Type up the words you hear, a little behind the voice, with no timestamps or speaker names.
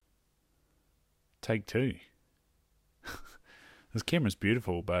take two. This camera's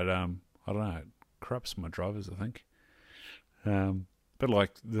beautiful, but I don't know, it corrupts my drivers, I think. But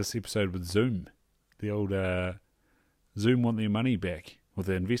like this episode with Zoom, the old Zoom want their money back, or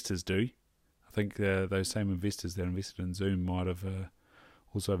the investors do. I think those same investors that invested in Zoom might have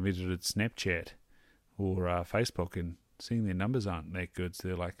also invested Snapchat or Facebook, and seeing their numbers aren't that good, so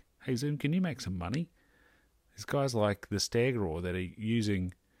they're like, hey Zoom, can you make some money? These guys like the Stagger that are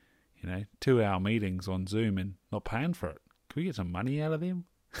using, 2-hour meetings on Zoom and not paying for it. Can we get some money out of them?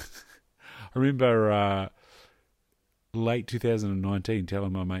 I remember late 2019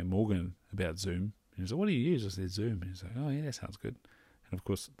 telling my mate Morgan about Zoom. He was like, what do you use? I said, Zoom. He's like, oh yeah, that sounds good. And of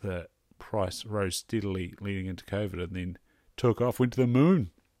course, the price rose steadily leading into COVID and then took off, went to the moon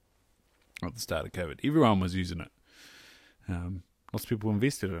at the start of COVID. Everyone was using it. Lots of people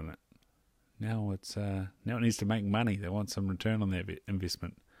invested in it. Now it needs to make money. They want some return on that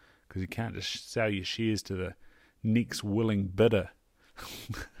investment, because you can't just sell your shares to the next willing bidder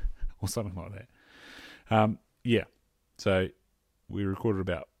or something like that. Yeah. So we recorded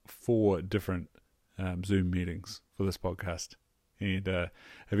about 4 different Zoom meetings for this podcast, and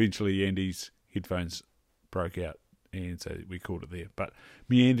eventually Andy's headphones broke out, and so we called it there. But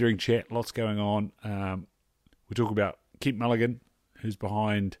meandering chat, lots going on. We talk about Kent Mulligan, who's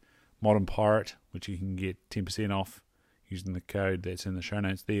behind Modern Pirate, which you can get 10% off using the code that's in the show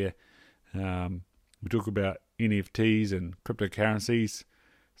notes there. We talk about NFTs and cryptocurrencies.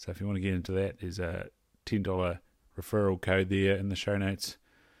 So if you want to get into that, there's a $10 referral code there in the show notes.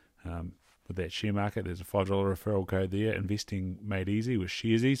 With that share market, there's a $5 referral code there. Investing made easy with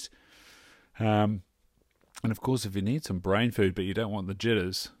Sharesies. And of course, if you need some brain food but you don't want the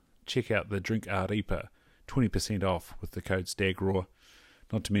jitters, check out the Drink Arepa, 20% off with the code STAGRAW.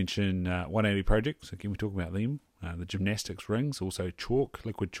 Not to mention 180 Projects. Again, we talk about them. The gymnastics rings, also chalk,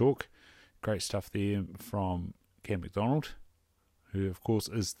 liquid chalk. Great stuff there from Cam McDonald, who of course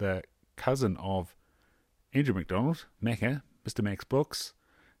is the cousin of Andrew McDonald, Macca, Mr. Mac's Books,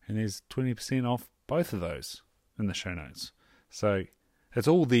 and there's 20% off both of those in the show notes. So it's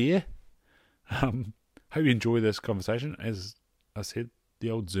all there. Hope you enjoy this conversation. As I said, the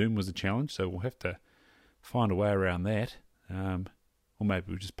old Zoom was a challenge, so we'll have to find a way around that. Or maybe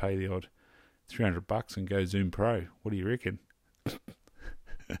we'll just pay the odd $300 and go Zoom Pro. What do you reckon?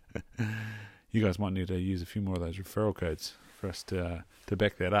 You guys might need to use a few more of those referral codes for us to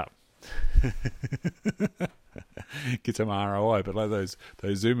back that up. Get some ROI, but like those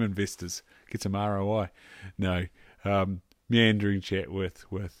Zoom investors, get some ROI. No, meandering chat with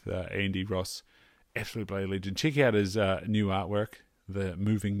Andy Ross, absolute bloody legend. Check out his new artwork, The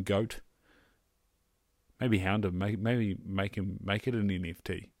Moving Goat. Maybe hound him, maybe make it an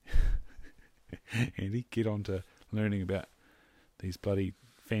NFT. Andy, get on to learning about these bloody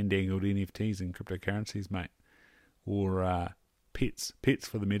fandangled NFTs and cryptocurrencies, mate. Or pets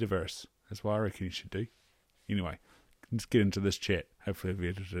for the metaverse. That's what I reckon you should do. Anyway, let's get into this chat. Hopefully I've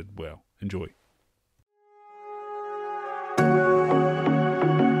edited well. Enjoy.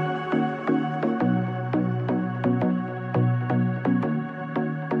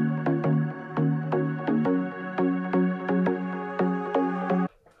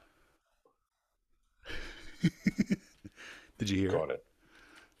 Did you hear Got it? it.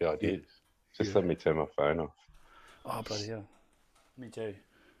 Yeah, I did. Just let me turn my phone off. Oh, bloody hell. Me too.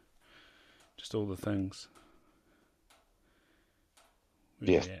 Just all the things.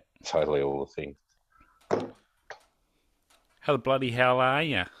 Yeah, totally all the things. How the bloody hell are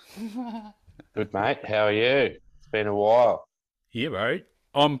you? Good, mate. How are you? It's been a while. Yeah, bro.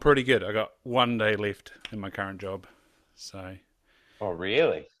 I'm pretty good. I got 1 day left in my current job. So. Oh,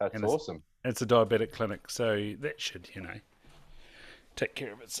 really? That's awesome. It's a diabetic clinic, so that should, take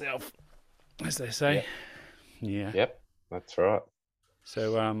care of itself, as they say. Yep. Yeah. Yep, that's right.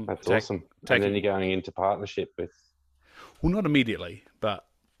 So that's awesome. And then you're going into partnership with. Well, not immediately, but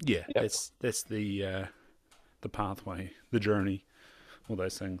yeah, Yep. that's the pathway, the journey, all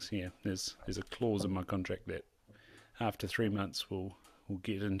those things. Yeah, there's a clause in my contract that after 3 months we'll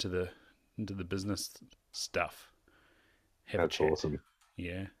get into the business stuff. That's awesome.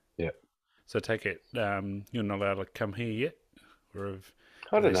 Yeah. Yep. So take it, you're not allowed to come here yet, or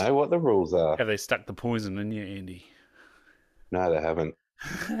I don't know what the rules are. Have they stuck the poison in you, Andy? No, they haven't.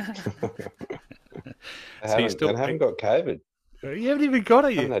 So they haven't got COVID. You haven't even got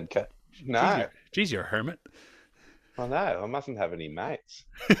it yet. No. Geez, you're a hermit. I know. I mustn't have any mates.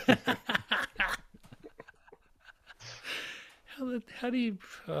 How do you?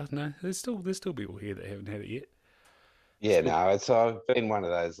 No, there's still people here that haven't had it yet. Yeah, no. I've been one of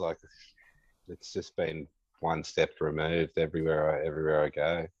those, like, it's just been one step removed everywhere I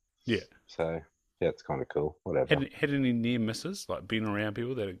go. Yeah. So yeah, it's kind of cool. Whatever. Had any near misses, like being around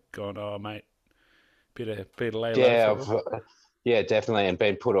people that have gone, oh mate, better lay low for a Yeah, while? yeah, definitely, and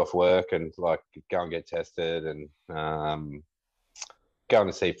being put off work and like go and get tested and going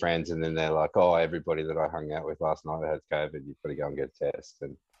to see friends, and then they're like, "Oh, everybody that I hung out with last night that has COVID, you've got to go and get a test."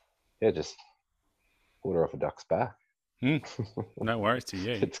 And yeah, just water off a duck's back. Hmm. No worries to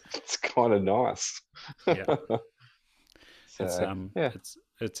you. It's kind of nice. Yeah, it's So yeah,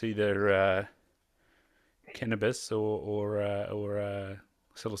 it's either cannabis or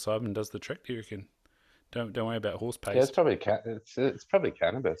psilocybin does the trick. Do you reckon? Don't worry about horse yeah, it's paste. probably it's probably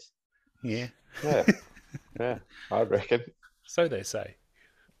cannabis. Yeah, Yeah, yeah, I reckon. so they say.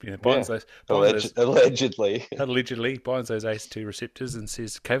 You know, Yeah, binds those allegedly. allegedly binds those ACE2 receptors and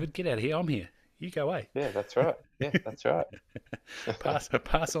says, "COVID, get out of here. I'm here. You go away. Yeah, that's right. Yeah, that's right.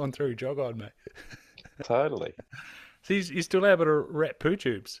 Pass on through. Jog on, mate." Totally. So you're still able to wrap poo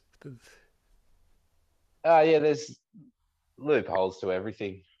tubes. Yeah, there's loopholes to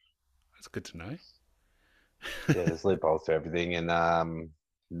everything. That's good to know. Yeah, there's loopholes to everything, and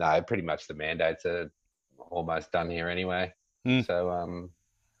no, pretty much the mandates are almost done here anyway. Mm, So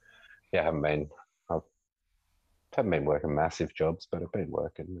yeah, I haven't been working massive jobs, but I've been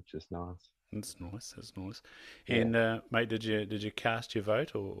working, which is nice. that's nice. That's nice. Yeah, And mate, did you cast your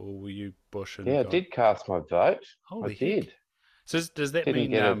vote, or were you Bush and yeah, I gone? did cast my vote. I Holy heck! did. So does that Didn't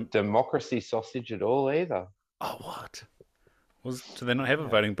mean? get a democracy sausage at all either. Oh, what? Do they not have a Yeah.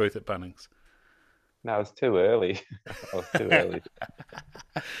 voting booth at Bunnings? No, it was too early. I was too early.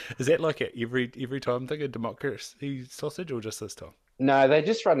 Is that like it every time they get democracy sausage, or just this time? No, they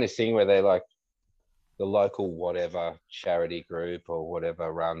just run this thing where they like the local whatever charity group or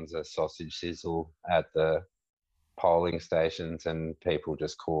whatever runs a sausage sizzle at the polling stations, and people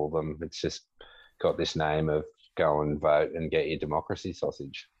just call them. It's just got this name of go and vote and get your democracy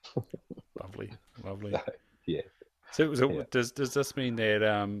sausage. Lovely, lovely. Yeah, So yeah. does this mean that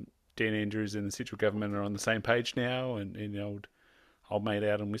Dan Andrews and the central government are on the same page now, and the old mate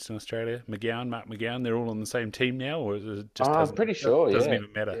out in Western Australia, Mark McGowan, they're all on the same team now, or it just I'm pretty sure. doesn't Yeah.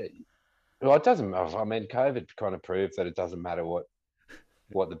 even matter? Yeah. Well, it doesn't. I mean, COVID kind of proved that it doesn't matter what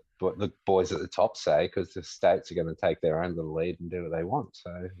the boys at the top say, because the states are going to take their own little lead and do what they want.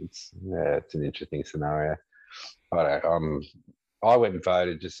 So it's an interesting scenario. I went and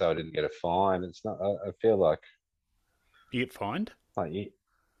voted just so I didn't get a fine. It's not. I feel You get fined. like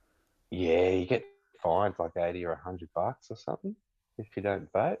yeah, you get fined like 80 or $100 or something if you don't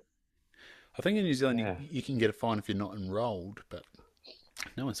vote. I think in New Zealand Yeah. you can get a fine if you're not enrolled, but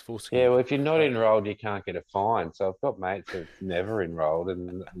no one's forcing Yeah, you well, to if you're not vote. enrolled, you can't get a fine. So I've got mates who've never enrolled,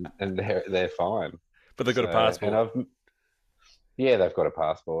 and they're fine. But they've got a So and passport. yeah, they've got a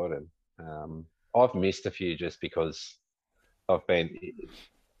passport, and I've missed a few just because I've been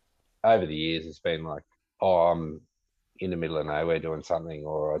over the years. It's been like, oh, I'm in the middle of nowhere doing something,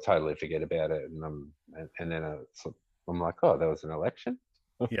 or I totally forget about it, and then I'm like, oh, there was an election.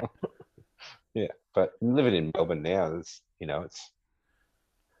 Yeah. Yeah, but living in Melbourne now it's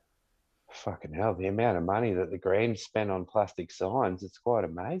fucking hell, the amount of money that the Greens spend on plastic signs, it's quite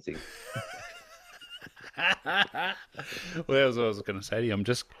amazing. Well, that was what I was going to say to you. I'm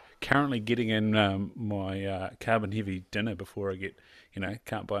just currently getting in my carbon heavy dinner before I get,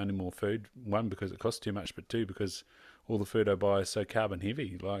 can't buy any more food. One, because it costs too much, but two, because all the food I buy is so carbon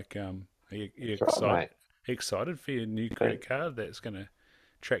heavy. Like, you That's right, mate. excited for your new credit card that's going to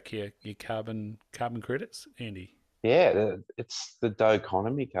track your carbon credits, Andy? Yeah, it's the Dough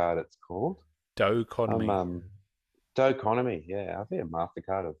Economy card, it's called. Dough I'm economy. Dough Economy, yeah. I think a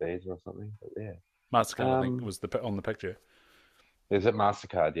MasterCard or Visa or something, but yeah. Mastercard, I think, Um, was on the picture. is it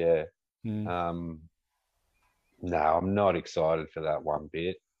MasterCard? Yeah. Mm. No, I'm not excited for that one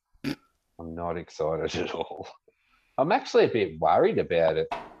bit. I'm not excited at all. I'm actually a bit worried about it.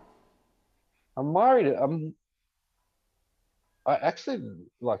 I'm worried. I actually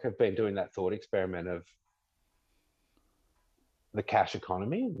like have been doing that thought experiment of the cash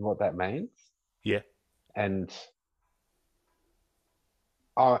economy and what that means. Yeah. And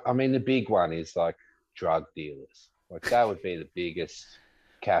I mean, the big one is like drug dealers. Like that would be the biggest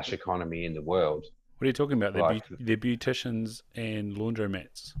cash economy in the world. What are you talking about? Like, They're beauticians and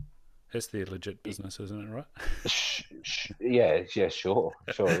laundromats. That's their legit business, isn't it, right? yeah, sure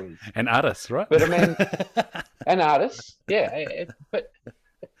it is. And artists, right? But I mean, and artists, yeah. But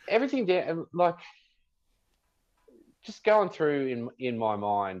everything down, like, just going through in my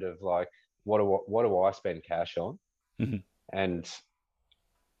mind of like, what do I spend cash on, Mhm. and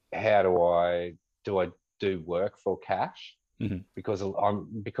how do I do work for cash? Mhm. Because I'm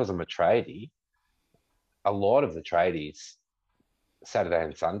a tradie. A lot of the tradies Saturday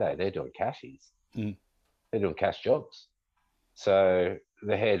and Sunday they're doing cashies. Mm. They're doing cash jobs. So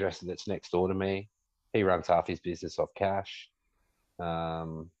the hairdresser that's next door to me, he runs half his business off cash.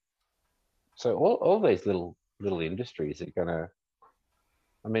 Um, so all these little industries are going to.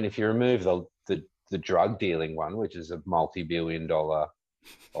 I mean, if you remove the drug dealing one, which is a multi-billion-dollar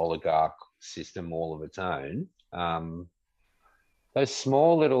oligarch system all of its own, those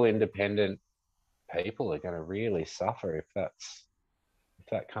small little independent people are going to really suffer if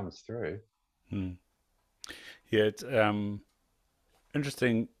that comes through. Mm. Yeah, it's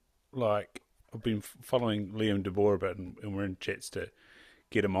interesting. Like I've been following Liam De Boer a bit, and we're in chats to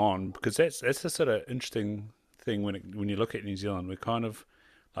get him on because that's the sort of interesting thing when you look at New Zealand. We're kind of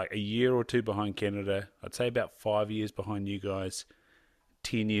like a year or two behind Canada. I'd say about 5 years behind you guys,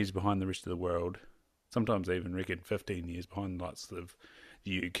 10 years behind the rest of the world. Sometimes I even reckon 15 years behind lots of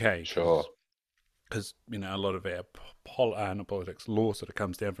the UK Sure. because a lot of our not politics law sort of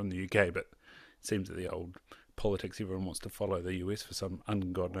comes down from the UK, but it seems that the old politics everyone wants to follow the US for some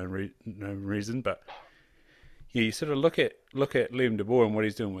ungod no reason. But yeah, you sort of look at Liam De Boer and what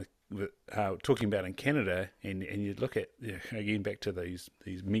he's doing with talking about in Canada, and you look at again back to these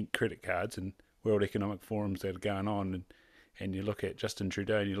mint credit cards and World Economic Forums that are going on, and you look at Justin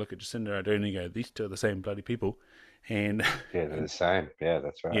Trudeau and you look at Jacinda Ardern and you go, these two are the same bloody people, and Yeah, they're the same. Yeah,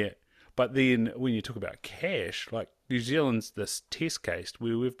 that's right. yeah. But then when you talk about cash, like New Zealand's this test case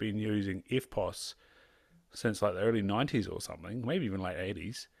where we've been using FPOS since like the early 90s or something, maybe even late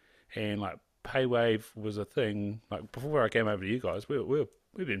 80s. And like PayWave was a thing. Like before I came over to you guys, we've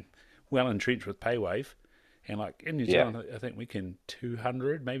been well entrenched with PayWave. And like in New Yeah. Zealand, I think we can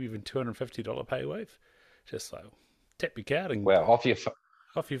 200, maybe even $250 PayWave. Just like tap your card and Well, off you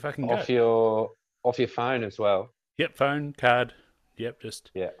fucking go. off your off your phone as well. Yep, phone, card. Yep,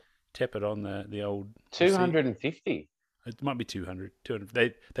 just Yeah. tap it on the old Two receipt. hundred and fifty. It might be 200. 200. They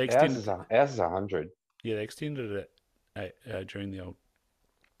Ours extended. is ours is 100. Yeah, they extended it during the old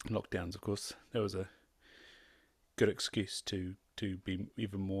lockdowns. Of course, that was a good excuse to be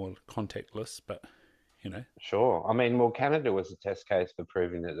even more contactless. But Sure. I mean, well, Canada was a test case for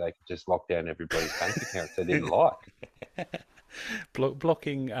proving that they could just lock down everybody's bank accounts they didn't like.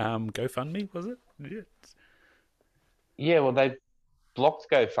 blocking GoFundMe, was it? Yeah. Yeah, well, they blocked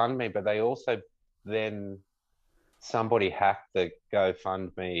GoFundMe, but they also then somebody hacked the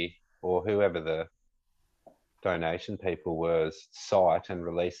GoFundMe or whoever the donation people were site and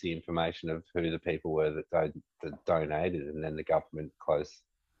released the information of who the people were that donated, and then the government closed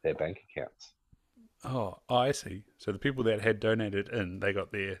their bank accounts. Oh, I see. So the people that had donated they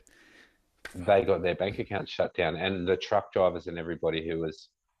got their They got their bank accounts shut down, and the truck drivers and everybody who was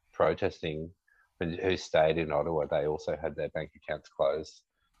protesting and who stayed in Ottawa, they also had their bank accounts closed.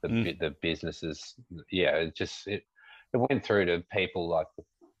 The businesses, yeah, it went through to people like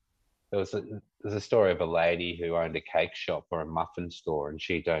there's a story of a lady who owned a cake shop or a muffin store, and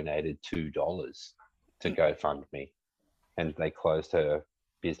she donated $2 to GoFundMe, and they closed her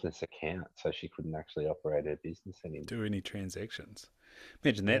business account, so she couldn't actually operate her business anymore. do any transactions.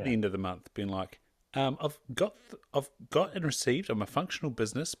 Imagine that at the Yeah, end of the month being like, I've got and received. I'm a functional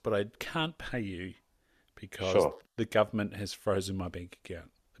business, but I can't pay you because sure. the government has frozen my bank account.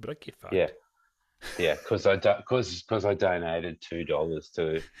 But I get Yeah, fucked. yeah, because I donated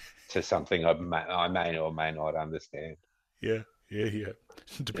 $2 to something I may or may not understand. Yeah, yeah. Yeah,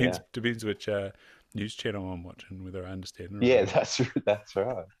 Depends which news channel I'm watching, whether I understand it or yeah, not. that's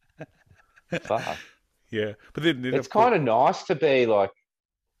right. Fuck. Yeah, but then It's of course, kind of nice to be like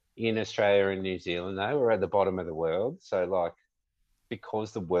in Australia and New Zealand though. We're at the bottom of the world, so like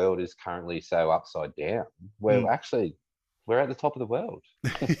because the world is currently so upside down, mm. we're at the top of the world.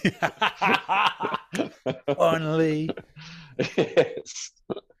 Finally. Yes.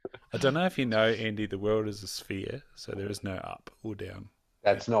 I don't know if you know, Andy, the world is a sphere, so there is no up or down.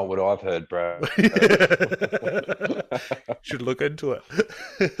 That's not what I've heard, bro. Should look into it.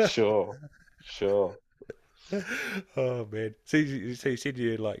 Sure, sure. Oh man! So you said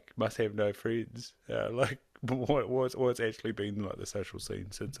you like must have no friends. Like, what's actually been like the social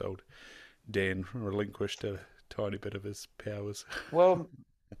scene since old Dan relinquished a tiny bit of his powers? Well,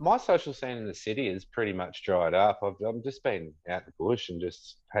 my social scene in the city is pretty much dried up. I've just been out in the bush and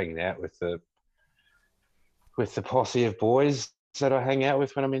just hanging out with the posse of boys that I hang out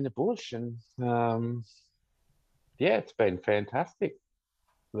with when I'm in the bush, and yeah, it's been fantastic.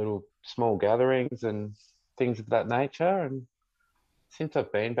 Little small gatherings and things of that nature. And since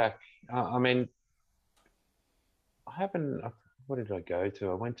I've been back, I mean, I haven't. What did I go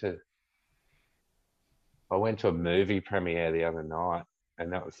to? I went to a movie premiere the other night,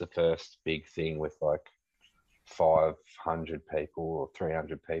 and that was the first big thing with like 500 people or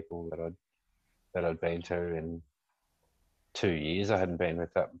 300 people that I'd that I'd been to in 2 years. I hadn't been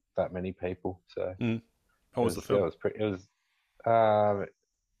with that many people, so What was the film? Um,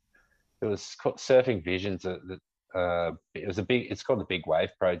 it was called Surfing Visions. It was a big. It's called the Big Wave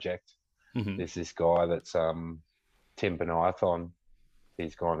Project. Hmm. There's this guy that's Tim Benaithon.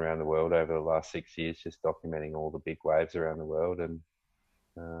 He's gone around the world over the last 6 years, just documenting all the big waves around the world, and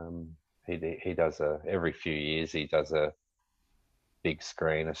he does every few years he does a big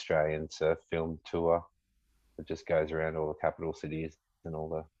screen Australian surf film tour that just goes around all the capital cities and all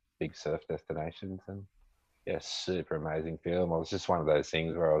the big surf destinations. And yeah, super amazing film. It was just one of those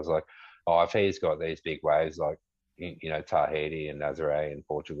things where I was like, oh, if he's got these big waves like Tahiti and Nazaré and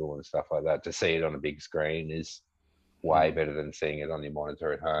Portugal and stuff like that, to see it on a big screen is way better than seeing it on your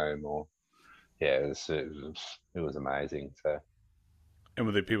monitor at home. Or yeah, it was amazing. So And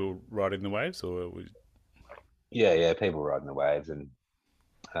were there people riding the waves, or yeah, people riding the waves and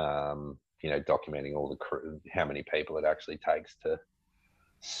documenting all the crew, how many people it actually takes to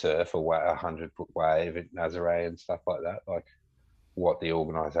surf a 100-foot wave at Nazaré and stuff like that. Like what the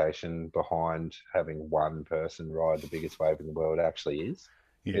organisation behind having one person ride the biggest wave in the world actually is.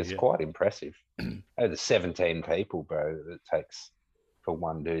 It's yeah, quite impressive. There's 17 people, bro, that it takes for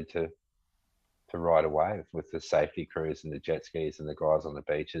one dude to ride a wave with the safety crews and the jet skis and the guys on the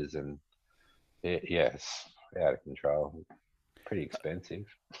beaches. And it's out of control. Pretty expensive.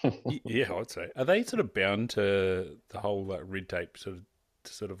 yeah, I'd say. Are they sort of bound to the whole like red tape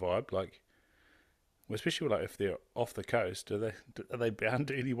sort of vibe? Like, well, especially like if they're off the coast, are they bound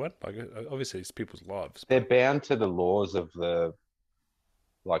to anyone? Like, obviously it's people's lives, They're but bound to the laws of the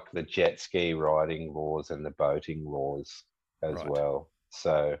jet ski riding laws and the boating laws as right. well.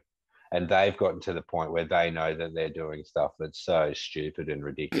 So, and they've gotten to the point where they know that they're doing stuff that's so stupid and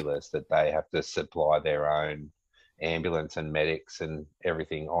ridiculous that they have to supply their own ambulance and medics and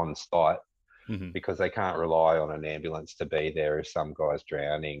everything on site, Hmm. because they can't rely on an ambulance to be there if some guy's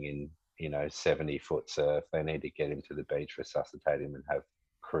drowning in 70-foot surf. They need to get him to the beach, resuscitate him, and have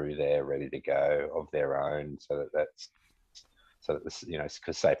crew there ready to go of their own,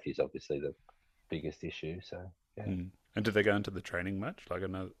 because safety is obviously the biggest issue. So yeah. Mm. And did they go into the training much? Like I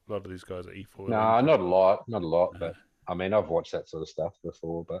know a lot of these guys are e-foiling No, for. not a lot, Uh, but I mean, I've watched that sort of stuff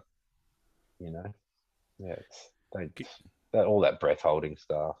before, but you know, yeah, all that breath holding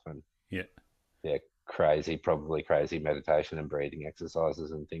stuff and yeah. yeah, probably crazy meditation and breathing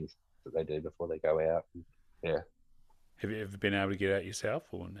exercises and things that they do before they go out. Yeah. Have you ever been able to get out yourself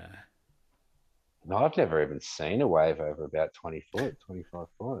or no? No, I've never even seen a wave over about 20 foot, 25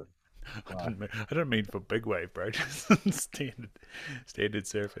 foot. Like, I don't mean for big wave, bro. Just standard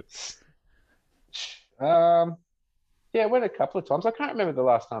surfing. um, yeah, I went a couple of times. I can't remember the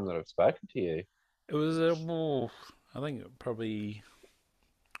last time that I've spoken to you. It was I think probably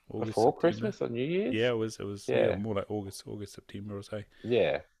August, Before September. Christmas or New Yeah, Year's. it was yeah, Yeah, more like August, September or so.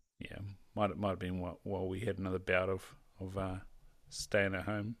 yeah, Yeah, might have been while we had another bout of staying at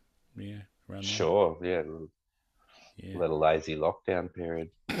home. Yeah, around then. sure. Yeah, Yeah. little lazy lockdown period.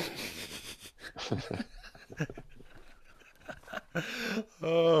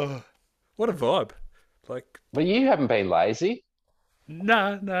 Oh, what a vibe! Like, But you haven't been lazy.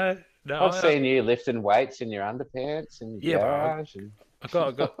 no, no, no. I've seen you lifting weights in your underpants in Yeah, your but garage. And I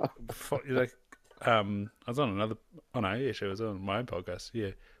got like I was on another. Oh no, actually, I was on my own podcast.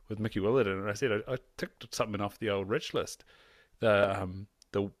 Yeah, with Mickey Willard, and I said I ticked something off the old rich list. The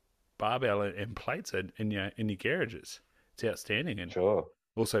barbell and plates in your garages. It's outstanding, and sure,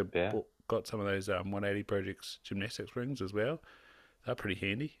 also yeah, got some of those 180 projects gymnastics rings as well. They're pretty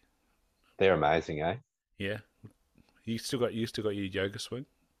handy. they're amazing, eh? Yeah, you still got your yoga swing.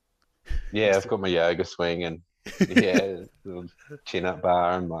 You Yeah, I've still, got my yoga swing and yeah, the chin up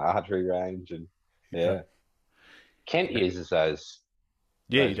bar and my artery range and yeah, yeah. Kent yeah, uses those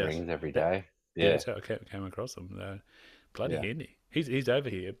yeah, he those does. rings every That, day. yeah, Yeah, that's how I came across them. They're bloody yeah, handy. He's over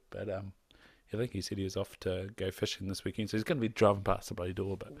here, but I think he said he was off to go fishing this weekend, so he's going to be driving past the bloody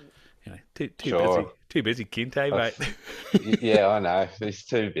door. But sure. too busy, Kente, I've, mate. yeah, I know. He's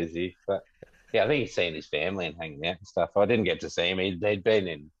too busy, but yeah, I think he's seen his family and hanging out and stuff. I didn't get to see him. He'd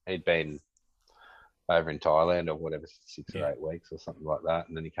been over in Thailand or whatever, six Yeah, or 8 weeks or something like that,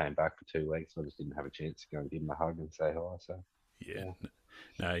 and then he came back for 2 weeks. So I just didn't have a chance to go and give him a hug and say hi. So yeah. yeah,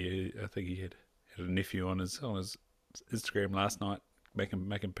 No, yeah. I think he had a nephew on his Instagram last night,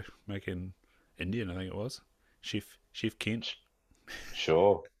 making Indian. I think it was Chef Kent.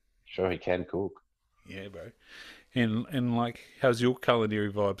 sure, sure, he can cook. Yeah, bro. And like, how's your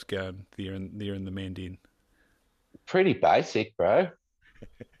culinary vibes going there in the Mandan? Pretty basic, bro.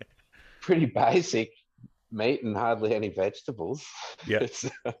 Pretty basic meat and hardly any vegetables. Yeah, It's,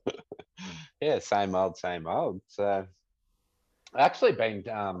 Yeah, same old, same old. So I actually been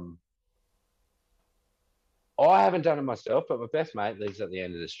I haven't done it myself, but my best mate lives at the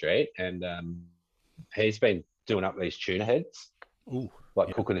end of the street, and he's been doing up these tuna heads, Ooh, like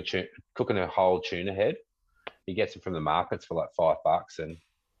yeah. cooking a whole tuna head. He gets it from the markets for like $5 and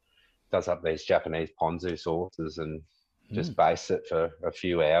does up these Japanese ponzu sauces and Mm, just bastes it for a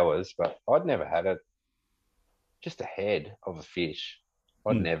few hours. But I'd never had it. Just a head of a fish.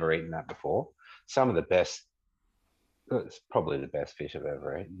 I'd mm, never eaten that before. Some of the best. It's probably the best fish I've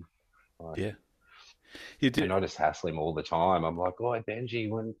ever eaten. Like, yeah. You and did. I just hassle him all the time. I'm like, "Oh,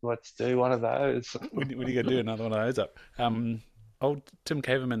 Benji, let's do one of those." When you go do another one of those up? Old Tim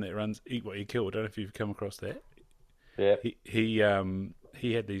Caverman that runs Eat What You Kill. I don't know if you've come across that. Yeah,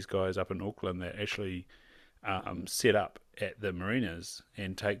 He had these guys up in Auckland that actually set up at the marinas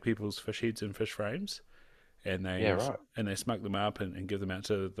and take people's fish heads and fish frames, and yeah, right. they smoke them up and give them out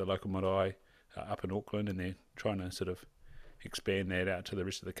to the local marae up in Auckland, and they're trying to sort of expand that out to the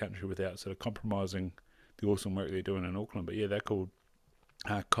rest of the country without sort of compromising the awesome work they're doing in Auckland. But yeah, they're called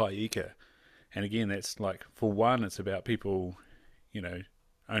kai ika, and again, that's like, for one, it's about people, you know,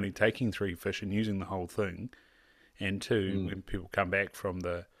 only taking three fish and using the whole thing, and two, Mm. when people come back from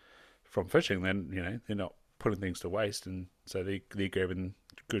fishing, then they're not putting things to waste, and so they're grabbing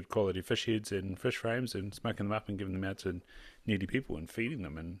good quality fish heads and fish frames and smoking them up and giving them out to needy people and feeding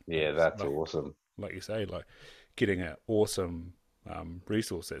them, and Yeah, it's that's awesome. like you say, like getting an awesome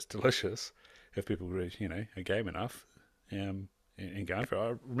resource that's delicious if people really, are game enough, and going for it.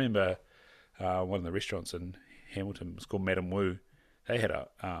 I remember one of the restaurants in Hamilton was called Madam Wu. They had a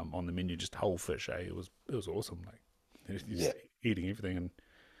on the menu just whole fish. It was awesome. Like you're Yeah, just eating everything, and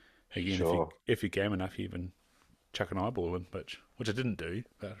again, sure. if you're game enough, you even chuck an eyeball in, which I didn't do,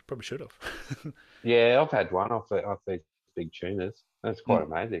 but I probably should have. Yeah, I've had one off these big tunas. That's Mm, quite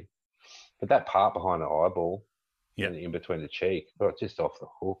amazing. But that part behind the eyeball yeah, and in between the cheek, oh, just off the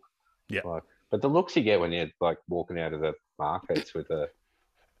hook. yeah. Like, but the looks you get when you're like walking out of the markets with a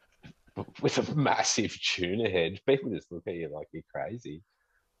massive tuna head, people just look at you like you're crazy.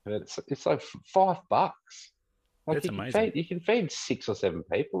 And it's like $5. Like That's amazing. you can feed 6 or 7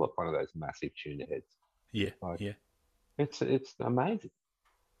 people off one of those massive tuna heads. Yeah, Like yeah. it's amazing.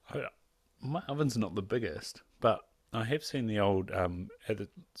 I, my oven's not the biggest, but I have seen the old at the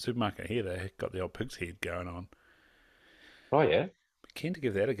supermarket here. They got the old pig's head going on. Oh yeah, Keen to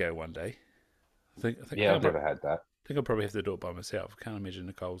give that a go one day. yeah. I've never had that. Think I'll probably have to do it by myself. Can't imagine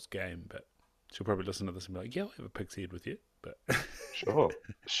Nicole's game, but she'll probably listen to this and be like, "Yeah, I'll have a pig's head with you." But Sure,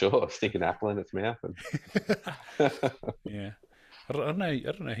 sure. Stick an apple in its mouth and yeah, I don't know. I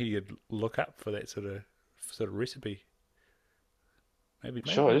don't know who you'd look up for that sort of recipe.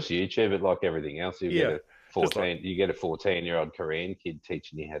 sure, Maybe. just YouTube it like everything else. Yeah, just like You get a 14-year-old Korean kid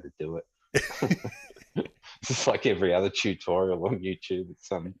teaching you how to do it. Just like every other tutorial on YouTube. It's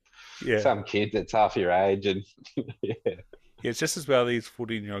yeah. some kid that's half your age and yeah, Yeah, it's just as well these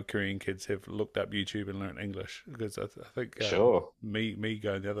 14-year-old Korean kids have looked up YouTube and learned English, because I think sure, me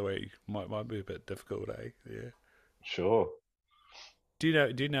going the other way might be a bit difficult, eh? Yeah. sure. Do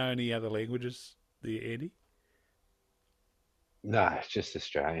you know any other languages there, Andy? No, it's just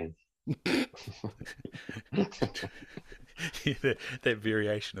Australian. Yeah, that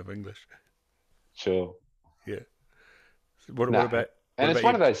variation of English. Sure. Yeah. What No, about what and it's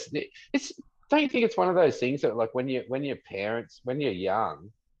about one you? of those. It's don't you think it's one of those things that like when you're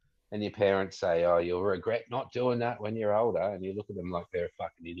young and your parents say, "Oh, you'll regret not doing that when you're older," and you look at them like they're a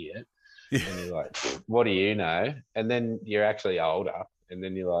fucking idiot, and you're like, "What do you know?" And then you're actually older, and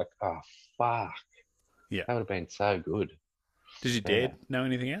then you're like, "Oh, fuck, Yeah. that would have been so good." Does your Yeah. dad know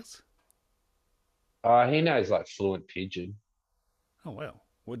anything else? He knows like fluent pigeon. Oh wow.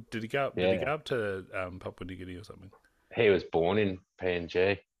 What did he go up? Did he Yeah. go up to Papua New Guinea or something? He was born in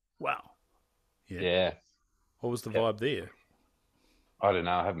PNG. Wow. Yeah. Yeah. What was the Yep. vibe there? I don't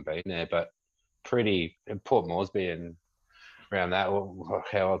know. I haven't been there, but pretty in Port Moresby and around that. Well,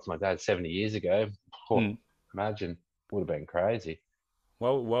 how old's my dad? 70 years ago. Hmm. Oh, imagine would have been crazy.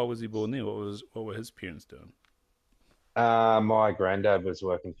 Why was he born there? What were his parents doing? My granddad was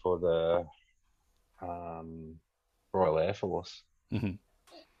working for the um, Royal Air Force, Hmm.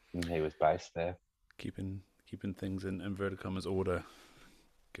 and he was based there. Keeping things in inverted commas order.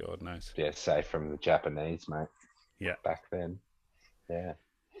 God knows. Yeah, safe from the Japanese, mate. Yeah. Back then. Yeah.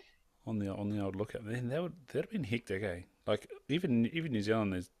 On the old lookout. Man, that'd have been hectic, eh? Like even New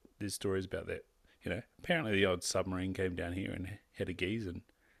Zealand, there's stories about that. Apparently the odd submarine came down here and had a geese, and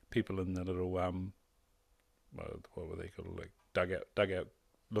people in the little what were they called, like dugout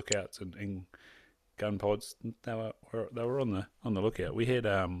lookouts and gun pods. They were on the lookout. We had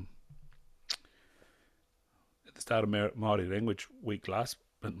start of Māori Language Week last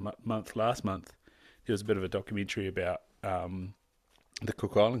month, there was a bit of a documentary about the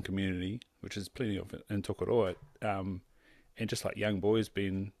Cook Island community, which is plenty of it in Tokoroa, and just like young boys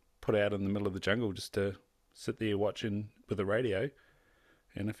being put out in the middle of the jungle just to sit there watching with a radio.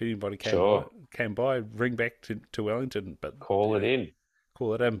 And if anybody Sure. came by, ring back to Wellington, but Call it in.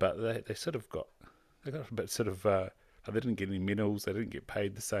 call it in. But they sort of got a bit sort of they didn't get any medals, they didn't get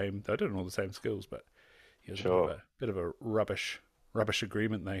paid the same. They did all the same skills, but it was Sure. a bit of a rubbish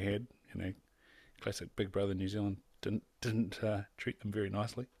agreement they had. You know, classic Big Brother New Zealand didn't treat them very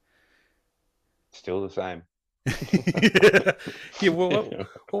nicely. Still the same. Yeah. Well,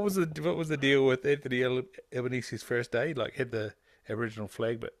 what was the deal with Anthony Albanese's first day? Like, had the Aboriginal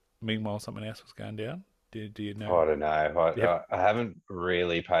flag, but meanwhile something else was going down. Do you know? I don't know. Yep. I haven't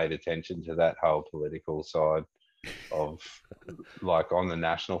really paid attention to that whole political side of, like, on the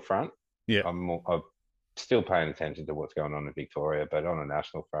national front. Yeah. I'm still paying attention to what's going on in Victoria, but on a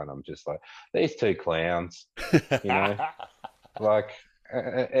national front, I'm just like, these two clowns, you know, like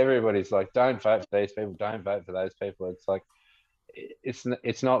everybody's like, don't vote for these people, don't vote for those people. It's like,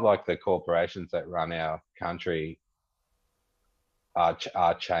 it's not like the corporations that run our country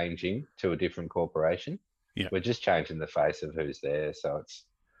are changing to a different corporation. Yeah. We're just changing the face of who's there. So it's,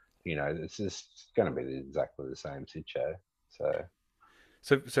 you know, it's just going to be exactly the same situation.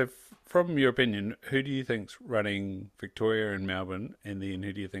 So from your opinion, who do you think's running Victoria and Melbourne, and then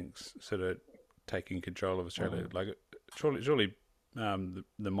who do you think's sort of taking control of Australia? Like, surely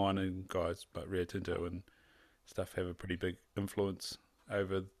the mining guys, like Rio Tinto and stuff, have a pretty big influence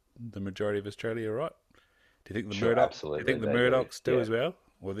over the majority of Australia, right? Do you think the Sure, Murdoch? absolutely, Do you think the they do. Murdochs do Yeah. as well,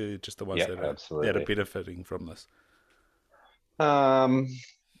 or they're just the ones Yeah, that are absolutely. benefiting from this? Um,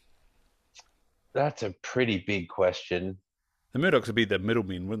 that's a pretty big question. The Murdochs would be the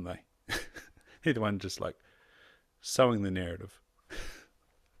middlemen, wouldn't they? They're the one just like sowing the narrative.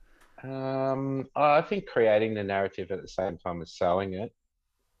 I think creating the narrative at the same time as sowing it.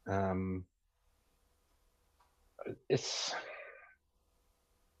 Um, it's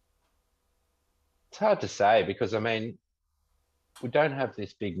it's hard to say because, I mean, we don't have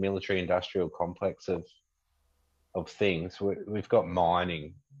this big military industrial complex of things. We've got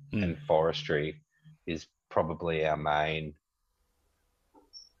mining and forestry is probably our main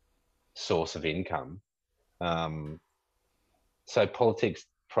source of income. So politics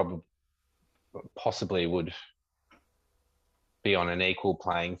probably possibly would be on an equal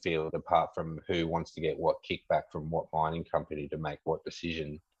playing field, apart from who wants to get what kickback from what mining company to make what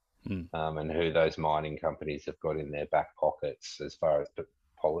decision, and who those mining companies have got in their back pockets as far as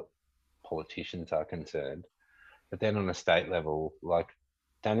politicians are concerned. But then on a state level, like,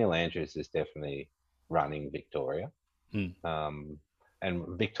 Daniel Andrews is definitely running Victoria. And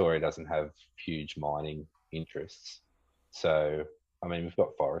Victoria doesn't have huge mining interests. So, I mean, we've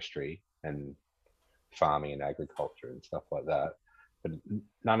got forestry and farming and agriculture and stuff like that, but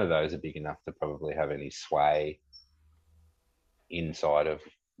none of those are big enough to probably have any sway inside of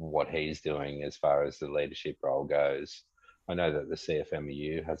what he's doing as far as the leadership role goes. I know that the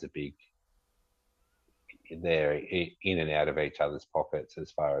CFMEU has a big, they're in and out of each other's pockets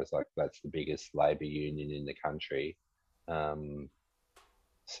as far as, like, that's the biggest labour union in the country.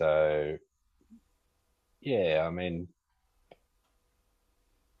 So, yeah, I mean,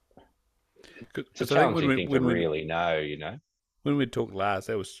 it's a challenging thing to really know, you know. When we talked last,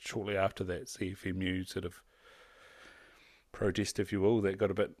 that was shortly after that CFMU sort of protest, if you will, that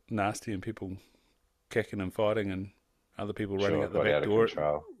got a bit nasty and people kicking and fighting and other people running out the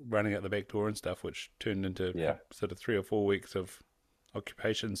back door and stuff, which turned into sort of 3 or 4 weeks of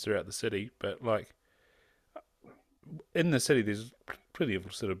occupations throughout the city. But, like, in the city, there's plenty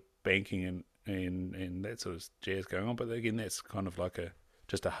of sort of banking and that sort of jazz going on. But again, that's kind of like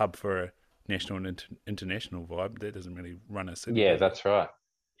just a hub for a national and international vibe. That doesn't really run a city. Yeah, that's right.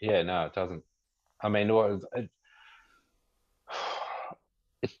 Yeah, no, it doesn't. I mean,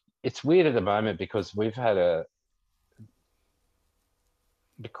 it's weird at the moment because we've been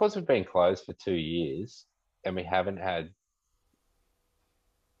closed for 2 years and we haven't had,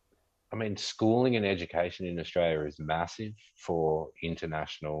 I mean, schooling and education in Australia is massive for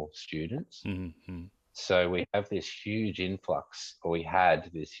international students. Mm-hmm. So we have this huge influx, or we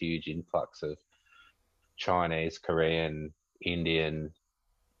had this huge influx of Chinese, Korean, Indian,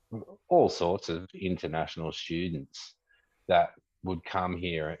 all sorts of international students that would come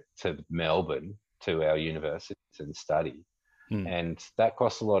here to Melbourne, to our universities, and study. And that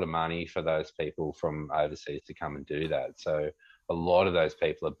costs a lot of money for those people from overseas to come and do that. So a lot of those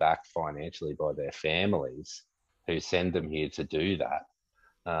people are backed financially by their families who send them here to do that.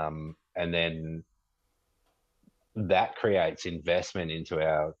 And then that creates investment into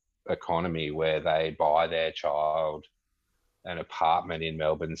our economy where they buy their child an apartment in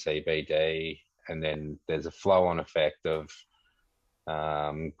Melbourne CBD, and then there's a flow-on effect of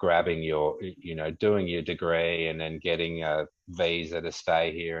grabbing doing your degree and then getting a visa to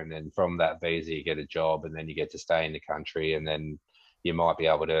stay here, and then from that visa you get a job, and then you get to stay in the country, and then you might be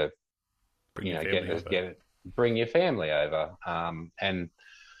able to, Bring your get family this, over. bring your family over. And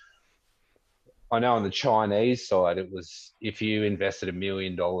I know on the Chinese side, it was if you invested $1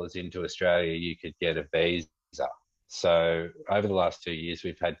 million into Australia, you could get a visa. So over the last 2 years,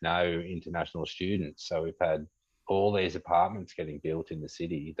 we've had no international students. So we've had all these apartments getting built in the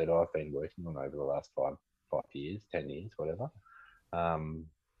city that I've been working on over the last 5 years, 10 years, whatever.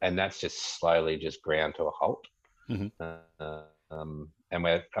 And that's just slowly just ground to a halt. Mm-hmm. And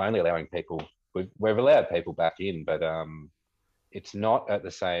we're only allowing people. We've allowed people back in, but it's not at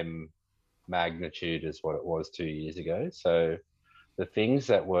the same magnitude as what it was 2 years ago. So the things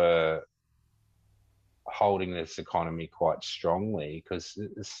that were holding this economy quite strongly, because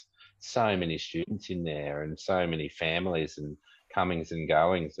there's so many students in there and so many families and comings and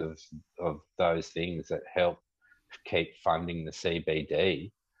goings of those things that help keep funding the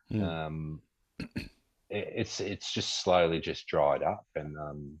CBD. It's just slowly just dried up,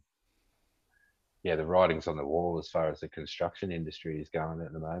 and yeah, the writing's on the wall as far as the construction industry is going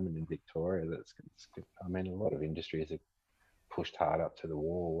at the moment in Victoria. I mean, a lot of industries are pushed hard up to the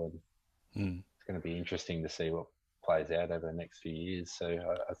wall, and it's going to be interesting to see what plays out over the next few years. So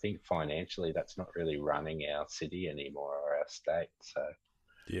I think financially, that's not really running our city anymore or our state. So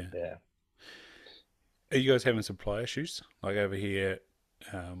yeah. Are you guys having supply issues? Like over here,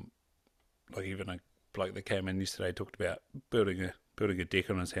 like even a bloke that came in yesterday talked about building a deck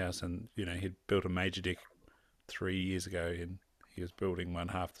on his house, and he'd built a major deck 3 years ago, and he was building one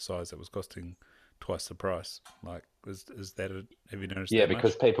half the size that was costing twice the price. Like, is that have you noticed? Yeah, that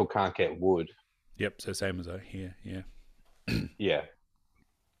because much? people can't get wood. Yep. So same as here. Yeah. Yeah.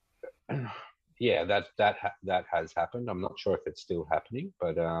 Yeah, that has happened. I'm not sure if it's still happening,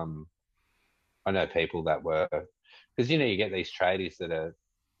 but I know people that were, because you get these tradies that are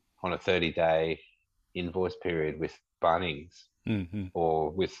on a 30-day invoice period with Bunnings, Mm-hmm. or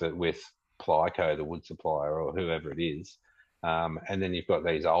with Plyco, the wood supplier, or whoever it is. And then you've got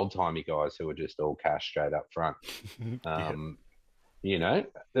these old timey guys who are just all cash straight up front. Yeah. You know,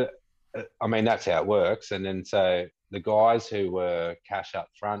 I mean, that's how it works. And then so the guys who were cash up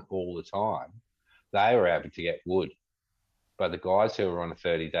front all the time, they were able to get wood. But the guys who were on a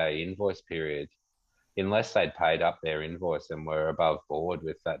 30-day invoice period, unless they'd paid up their invoice and were above board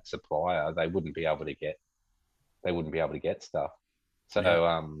with that supplier, they wouldn't be able to get stuff. So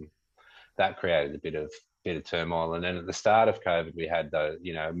Yeah. that created a bit of turmoil. And then at the start of COVID, we had the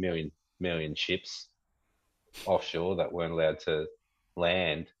a million ships offshore that weren't allowed to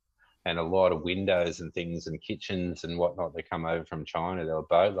land, and a lot of windows and things and kitchens and whatnot that come over from China. There were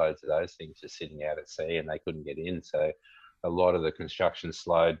boatloads of those things just sitting out at sea, and they couldn't get in. So a lot of the construction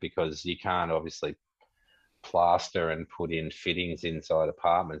slowed, because you can't obviously plaster and put in fittings inside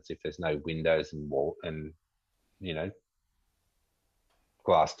apartments if there's no windows and wall and you know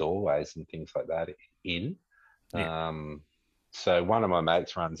glass doorways and things like that in. Yeah. So one of my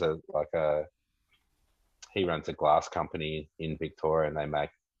mates runs a glass company in Victoria, and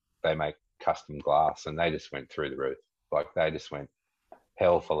they make custom glass, and they just went through the roof. Like, they just went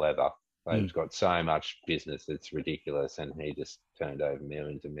hell for leather. They've got so much business, it's ridiculous, and he just turned over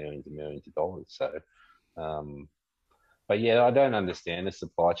millions and millions and millions of dollars. So, but yeah, I don't understand the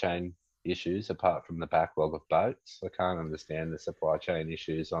supply chain issues apart from the backlog of boats. I can't understand the supply chain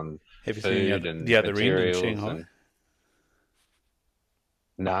issues on Have you seen food the and other end in materials. Shanghai? And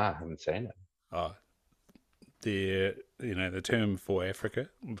nah, I haven't seen it. Oh, the term for Africa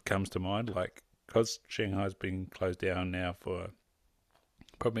comes to mind, like, because Shanghai's been closed down now for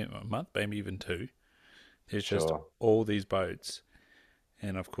probably a month, maybe even two. There's just Sure. all these boats,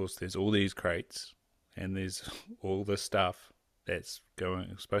 and of course there's all these crates, and there's all this stuff that's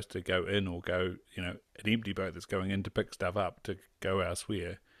supposed to go in, or go, an empty boat that's going in to pick stuff up to go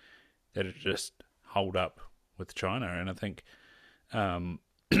elsewhere, that it just hold up with China. And I think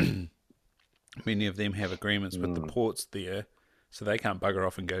many of them have agreements with the ports there, so they can't bugger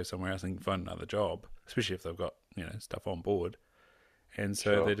off and go somewhere else and find another job, especially if they've got stuff on board. And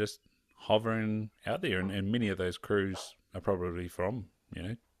so Sure. they're just hovering out there, and many of those crews are probably from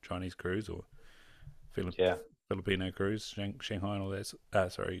Chinese crews, or Yeah. Filipino crews, Shanghai and all that.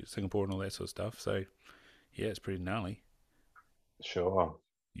 Singapore and all that sort of stuff. So yeah, it's pretty gnarly. Sure.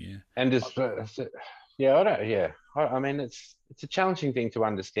 Yeah. And just yeah, I don't. Yeah, I mean, it's a challenging thing to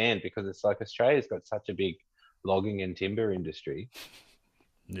understand, because it's like Australia's got such a big logging and timber industry.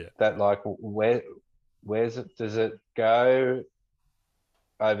 Yeah. That like where's it? Does it go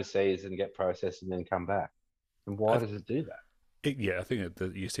overseas and get processed and then come back? And I why does it do that? Yeah, I think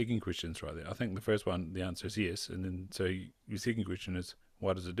that your second question's right there. I think the first one, the answer is yes, and then so your second question is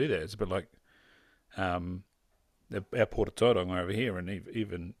why does it do that? It's a bit like um, our Port Tauranga over here, and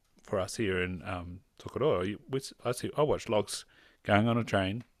even for us here in Tokoroa, I watch logs going on a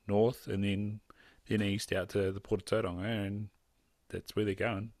train north and then east out to the Port Tauranga, and that's where they're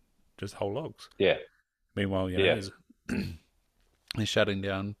going, just whole logs. Yeah, Meanwhile, yeah. there's they're shutting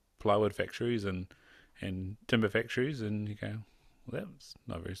down plywood factories and timber factories, and you go, well, that's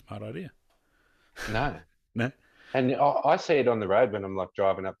not a very smart idea. No. No, And I see it on the road when I'm like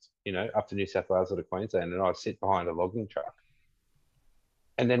driving up, up to New South Wales or to Queensland, and I sit behind a logging truck,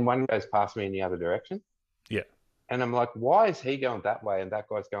 and then one goes past me in the other direction, yeah, and I'm like, why is he going that way and that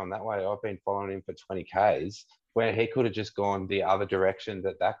guy's going that way? I've been following him for 20 k's, where he could have just gone the other direction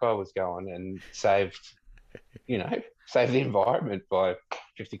that that guy was going and saved the environment by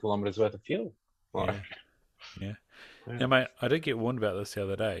 50 kilometers worth of fuel. Like, yeah, yeah. yeah. Yeah, mate, I did get warned about this the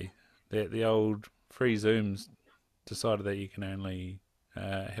other day. That the old free Zooms decided that you can only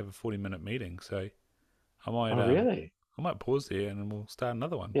have a 40-minute meeting. So I might Oh, really? I might pause there and then we'll start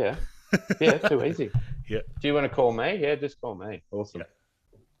another one. Yeah. Yeah, too easy. Yeah, Do you want to call me? Yeah, just call me. yeah, Awesome.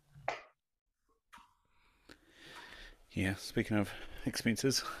 yeah. Speaking of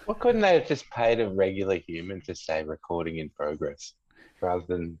expenses, Why couldn't they have just paid a regular human to say recording in progress rather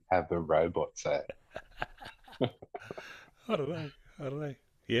than have a robot say it? I don't know. I don't know.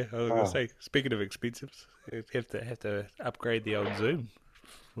 Yeah, I was gonna Oh, say. Speaking of expenses, you have to upgrade the old Zoom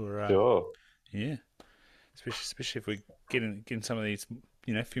for sure. yeah, especially if we getting some of these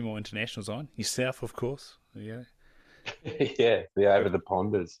a few more internationals on yourself, of course. Yeah, Yeah, the got over the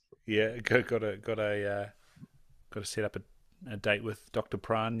ponders. yeah got to set up a date with Dr.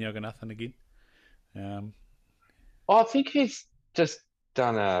 Pran Yoganathan again. Um, Oh, I think he's just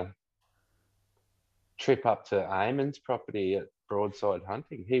done a trip up to Eamon's property at Broadside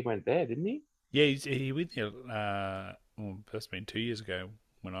Hunting. He went there, didn't he? yeah, he went there. Well, that's been 2 years ago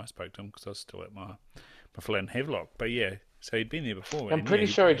when I spoke to him because I was still at my flat in Havelock. But yeah, so he'd been there before, I'm and yeah, pretty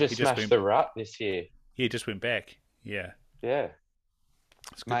sure he he just just smashed went. the rut this year. He just went back. Yeah, Yeah.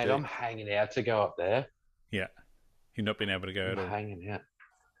 it's good Mate, to I'm hanging out to go up there. yeah. He not been able to go I'm at all. hanging out.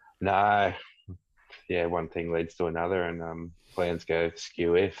 No, yeah, one thing leads to another, and plans go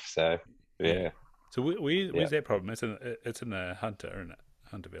skew if. So, Yeah. yeah, So yeah, where's that problem? It's in the Hunter, in it?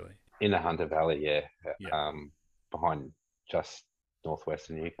 Hunter Valley. in the Hunter Valley, yeah, Yeah. behind just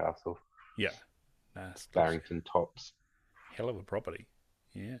northwestern Newcastle, Yeah. Nice. Looks Barrington Tops. hell of a property.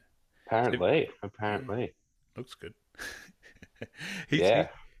 Yeah. So yeah, Apparently, looks good. He's yeah,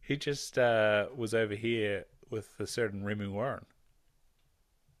 he just was over here with a certain Remy Warren.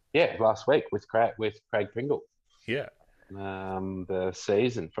 yeah. Last week with Craig Pringle, Yeah. the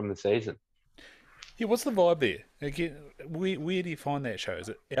season from the season. Yeah. What's the vibe there? Again, where do you find that show? Is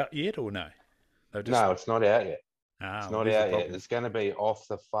it out yet or no? They've just No, it's not out yet. It's well, not there's the out yet. problem. It's going to be off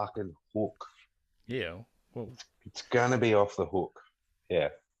the fucking hook. Yeah. Well, It's going to be off the hook. Yeah.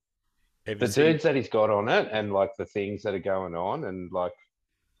 have you The seen? dudes that he's got on it and like the things that are going on and like,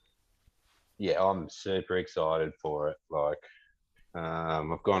 yeah, I'm super excited for it. Like,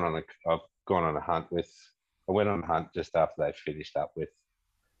 I've gone on a hunt with, I went on a hunt just after they finished up with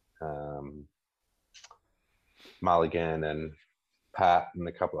um, Mulligan and Pat and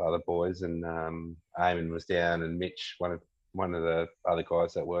a couple of other boys, and Eamon was down, and Mitch, one of the other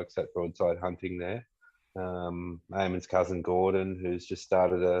guys that works at Broadside Hunting there. Eamon's cousin Gordon, who's just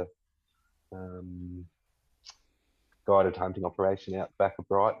started a um, guided hunting operation out back of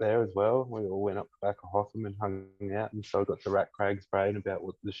Bright there as well. We all went up the back of Hotham and hung out, and so I got to rack Craig's brain about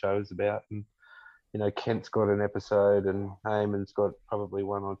what the show's about. And Kent's got an episode, and Eamon's got probably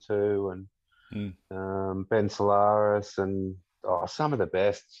one or two, and Mm, Ben Solaris, and some of the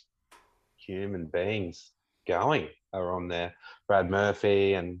best human beings going are on there. Brad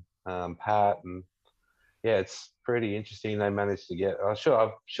Murphy and Pat, and yeah, it's pretty interesting. They managed to get. I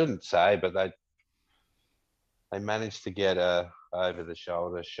shouldn't say, but they managed to get a over the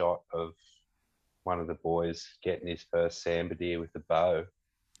shoulder shot of one of the boys getting his first sambar deer with a bow,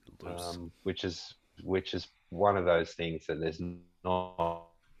 loose. which is one of those things that there's not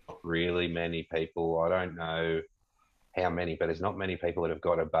really many people. I don't know how many, but there's not many people that have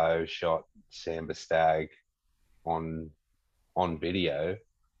got a bow shot sambar stag on video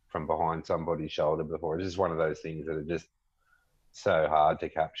from behind somebody's shoulder before. It's just one of those things that are just so hard to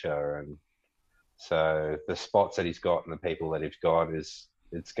capture. And so the spots that he's got and the people that he's got it's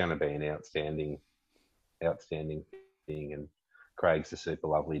going to be an outstanding outstanding thing. And Craig's a super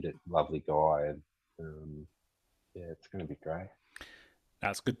lovely guy, and yeah, it's going to be great.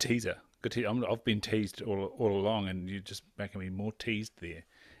 That's a good teaser. Good teaser. I've been teased all along, and you're just making me more teased there,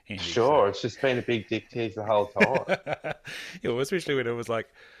 Andy. So. Sure, it's just been a big dick tease the whole time. Yeah, well, especially when it was like,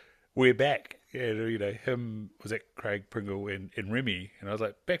 we're back. Yeah, him, was that Craig Pringle and Remy? And I was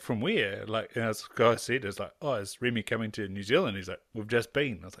like, back from where? Like, and as the guy said, it's like, oh, is Remy coming to New Zealand? He's like, we've just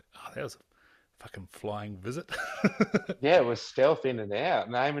been. I was like, oh, that was a fucking flying visit. Yeah, it was stealth in and out.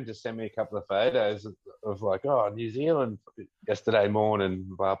 And Eamon just sent me a couple of photos of like, oh, New Zealand yesterday morning,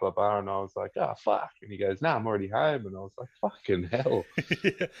 blah, blah, blah. And I was like, oh, fuck. And he goes, no, I'm already home. And I was like, fucking hell.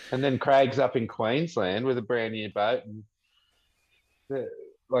 Yeah. And then Craig's up in Queensland with a brand new boat. And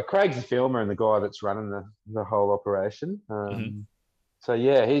like Craig's the filmer and the guy that's running the whole operation. So,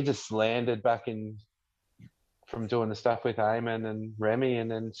 yeah, he just landed back in from doing the stuff with Eamon and Remy, and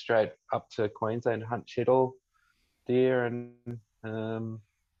then straight up to Queensland to hunt Chittle deer, and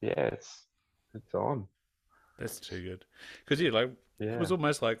yeah, it's on. That's too good. Because, yeah, like, it was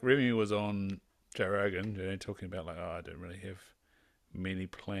almost like Remy was on Joe Rogan, talking about, like, oh, I don't really have many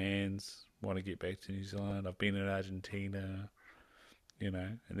plans, want to get back to New Zealand. I've been in Argentina, and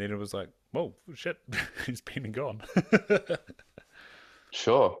then it was like, whoa, shit, he's been and gone.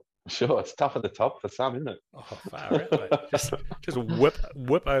 Sure. It's tough at the top for some, isn't it? Oh, far out, mate. Just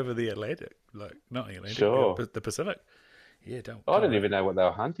whip over the Atlantic, like not the Atlantic, Sure. the Pacific. Yeah, don't. I didn't even know what they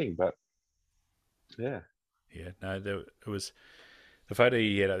were hunting, but yeah. No, it was the photo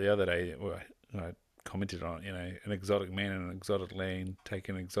you had up the other day. Well, I commented on it. An exotic man in an exotic land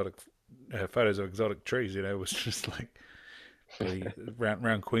taking exotic photos of exotic trees. Was just like really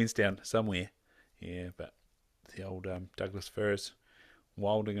round Queenstown somewhere. Yeah, but the old Douglas firs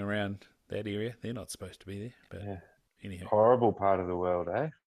wilding around that area. They're not supposed to be there, but anyhow. Horrible part of the world, eh?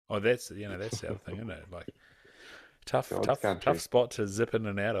 Oh, that's the other thing, isn't it? Like tough spot to zip in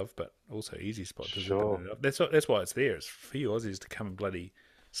and out of, but also easy spot to zip in and out of. That's why it's there. It's for you Aussies to come and bloody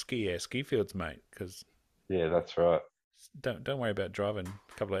ski our ski fields, mate. Because that's right. Don't worry about driving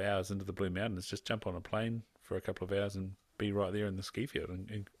a couple of hours into the Blue Mountains. Just jump on a plane for a couple of hours and be right there in the ski field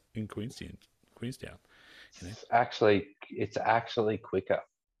in Queenstown. It's actually quicker.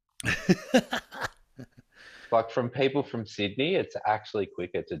 Like from people from Sydney, it's actually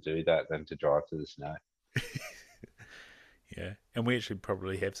quicker to do that than to drive to the snow. Yeah, and we actually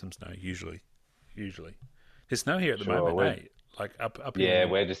probably have some snow usually. There's snow here at the moment, eh? Like up. Yeah,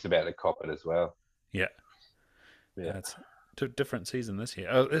 we're just about to cop it as well. Yeah. It's a different season this year.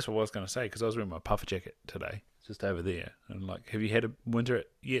 Oh, that's what I was going to say, because I was wearing my puffer jacket today, just over there. And like, have you had a winter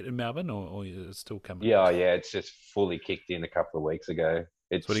yet in Melbourne, or is it still coming? Yeah, it's just fully kicked in a couple of weeks ago.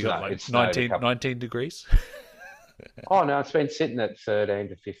 It's what do you got, like 19 degrees? Oh, no, it's been sitting at 13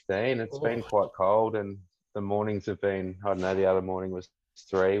 to 15. It's been quite cold, and the mornings have been, I don't know, the other morning was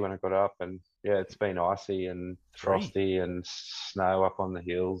 3 when I got up, and yeah, it's been icy and frosty and snow up on the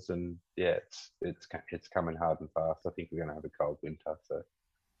hills, and yeah, it's coming hard and fast. I think we're going to have a cold winter.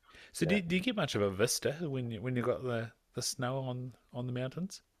 So do you get much of a vista when you got the snow on the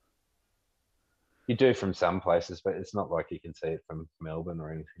mountains? You do from some places, but it's not like you can see it from Melbourne or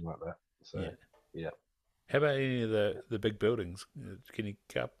anything like that. So yeah. How about any of the big buildings? Can you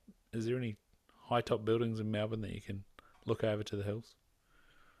go up? Is there any high top buildings in Melbourne that you can look over to the hills?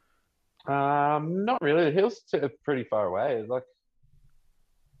 Not really. The hills are pretty far away. Like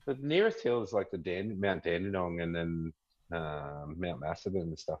the nearest hill is like the Mount Dandenong, and then Mount Macedon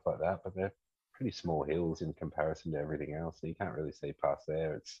and stuff like that. But they're pretty small hills in comparison to everything else, and you can't really see past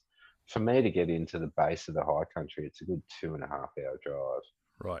there. It's, for me to get into the base of the high country, it's a good 2.5 hour drive.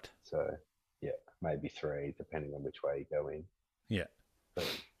 Right. So yeah, maybe 3, depending on which way you go in. Yeah. But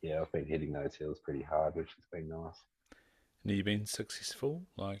yeah, I've been hitting those hills pretty hard, which has been nice. And have you been successful?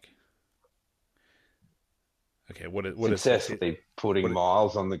 Like, okay, what successfully putting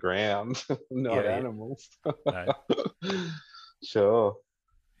miles on the ground, not animals. No. Sure.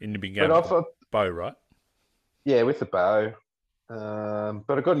 And you've been going with the bow, right? Yeah, with the bow.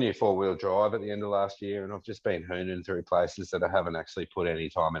 But I got a new 4-wheel drive at the end of last year, and I've just been hooning through places that I haven't actually put any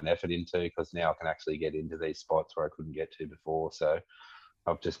time and effort into, because now I can actually get into these spots where I couldn't get to before. So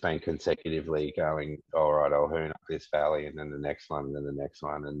I've just been consecutively going, all right, I'll hoon up this valley, and then the next one, and then the next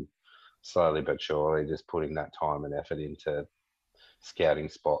one, and slowly but surely just putting that time and effort into scouting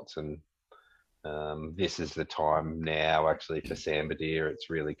spots. And this is the time now actually for sambar deer. It's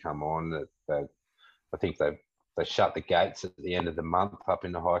really come on. That I think they shut the gates at the end of the month up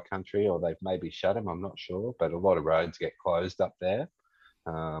in the high country, or they've maybe shut them, I'm not sure, but a lot of roads get closed up there.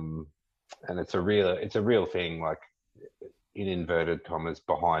 And it's a real thing, like in inverted commas,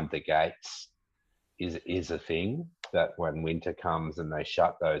 behind the gates is a thing, that when winter comes and they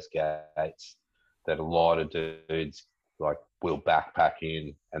shut those gates, that a lot of dudes like will backpack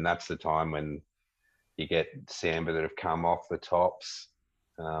in, and that's the time when you get sambar that have come off the tops.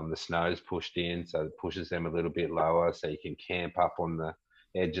 The snow's pushed in, so it pushes them a little bit lower, so you can camp up on the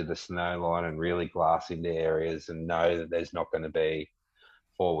edge of the snow line and really glass into areas and know that there's not going to be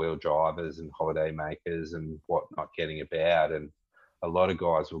four-wheel drivers and holiday makers and whatnot getting about. And a lot of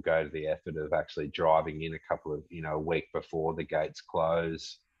guys will go to the effort of actually driving in a couple of, a week before the gates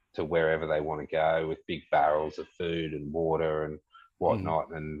close to wherever they want to go with big barrels of food and water and whatnot,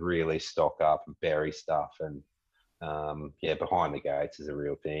 and really stock up and bury stuff. And behind the gates is a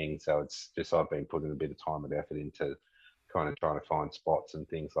real thing. So it's just, I've been putting a bit of time and effort into kind of trying to find spots and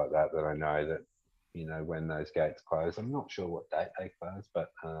things like that I know that, when those gates close. I'm not sure what date they close,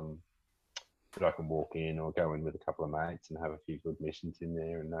 but that I can walk in or go in with a couple of mates and have a few good missions in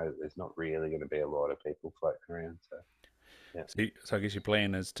there and know that there's not really going to be a lot of people floating around. So, yeah. So I guess your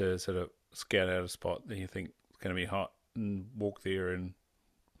plan is to sort of scout out a spot that you think is going to be hot and walk there and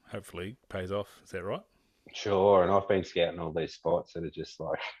hopefully pays off. Is that right? Sure. And I've been scouting all these spots that are just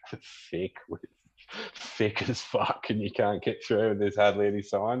like thick as fuck, and you can't get through, and there's hardly any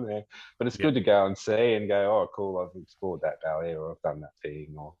sign there. But it's good to go and see and go, oh, cool, I've explored that valley or I've done that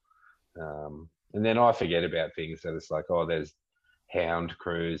thing. Or and then I forget about things that it's like, oh, there's hound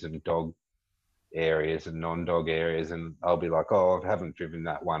crews and dog areas and non-dog areas, and I'll be like, oh, I haven't driven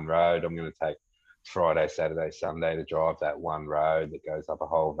that one road. I'm going to take Friday, Saturday, Sunday to drive that one road that goes up a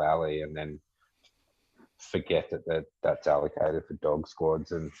whole valley, and then forget that's allocated for dog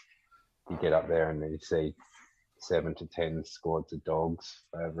squads. And you get up there and then you see 7 to 10 squads of dogs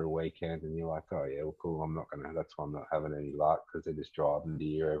over a weekend, and you're like, oh yeah, well, cool. That's why I'm not having any luck, because they're just driving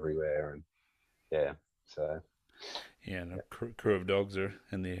deer everywhere. And and a crew of dogs are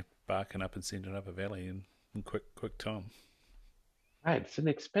in there barking up and sending up a valley in quick time. Mate, it's an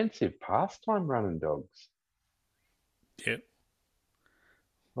expensive pastime running dogs. Yep.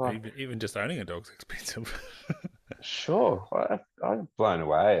 Like, even just owning a dog's expensive. Sure. I'm blown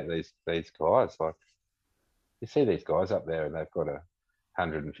away at these guys. Like, you see these guys up there and they've got a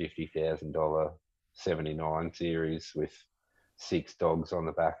 $150,000 79 series with 6 dogs on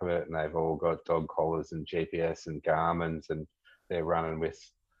the back of it, and they've all got dog collars and GPS and Garmin's, and they're running with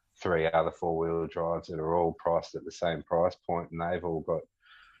 3 other 4-wheel drives that are all priced at the same price point, and they've all got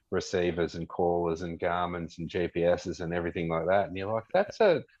receivers and callers and Garmin's and GPSs and everything like that. And you're like, that's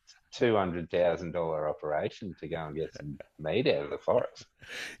a $200,000 operation to go and get some meat out of the forest.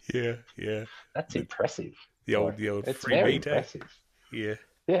 Yeah. That's impressive. The old it's free very meat, impressive. Yeah,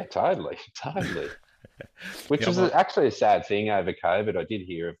 totally. Which was actually a sad thing over COVID. I did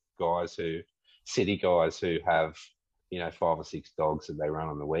hear of city guys who have 5 or 6 dogs that they run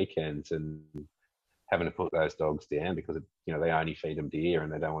on the weekends, and having to put those dogs down because they only feed them deer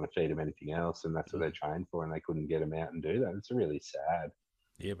and they don't want to feed them anything else, and that's what they're trained for, and they couldn't get them out and do that. It's really sad.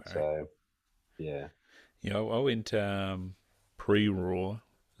 Yeah, bro. So, yeah. I went pre-raw,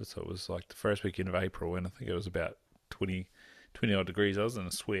 so it was like the first weekend of April, and I think it was about 20 odd degrees. I was in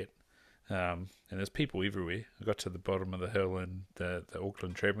a sweat, and there's people everywhere. I got to the bottom of the hill, and the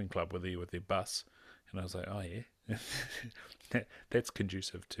Auckland Travelling Club with their bus, and I was like, oh yeah, that's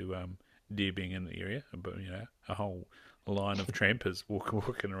conducive to deer being in the area, but a whole line of trampers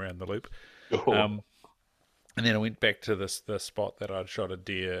walking around the loop. And then I went back to the spot that I'd shot a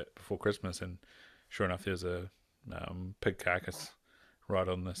deer before Christmas, and sure enough, there's a pig carcass right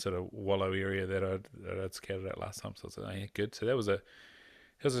on the sort of wallow area that I'd scouted out last time. So I was like, oh yeah, good. So that was a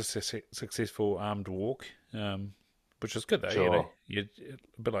successful armed walk, which was good though. Sure. A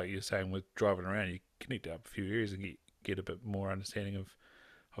bit like you're saying with driving around, you connect up a few areas and get a bit more understanding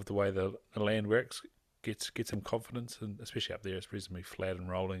of the way the land works, get some confidence, and especially up there it's reasonably flat and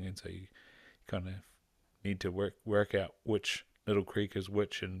rolling, and so you kind of need to work out which little creek is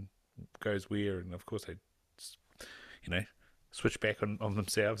which and goes where, and of course they switch back on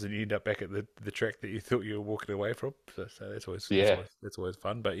themselves, and you end up back at the track that you thought you were walking away from. So that's always that's always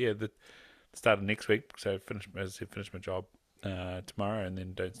fun. But yeah, the start of next week. So finish my job tomorrow, and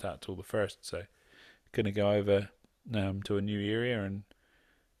then don't start till the 1st. So gonna go over to a new area, and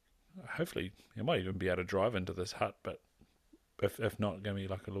hopefully I might even be able to drive into this hut. But if not, gonna be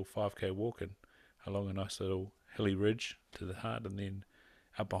like a little 5K walk and along a nice little hilly ridge to the hut, and then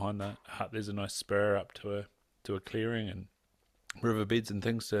up behind the hut there's a nice spur up to a clearing and riverbeds and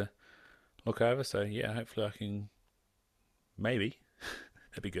things to look over. So yeah, hopefully I can maybe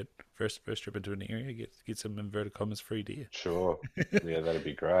that'd be good. First trip into an area, get some inverted commas free deer. Sure. Yeah, that'd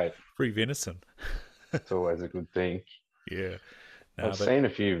be great. Free venison. It's always a good thing. Yeah. No, I've but seen a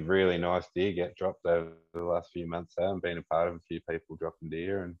few really nice deer get dropped over the last few months. I've been a part of a few people dropping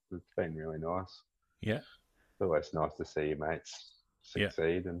deer, and it's been really nice. yeah, It's always nice to see your mates yeah.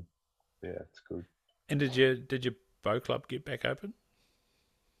 succeed, and yeah, it's good. And did your bow club get back open?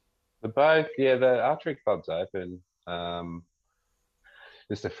 The bow, yeah, the archery club's open.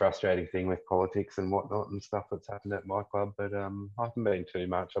 Just a frustrating thing with politics and whatnot and stuff that's happened at my club, but I haven't been too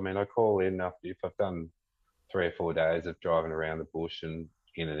much. I mean, I call in after if I've done 3 or 4 days of driving around the bush and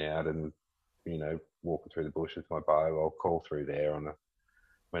in and out and walking through the bush with my bow. I'll call through there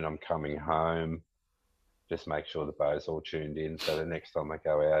when I'm coming home. Just make sure the bow's all tuned in, so the next time I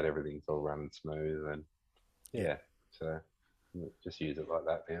go out, everything's all running smooth. And Yeah. yeah, so just use it like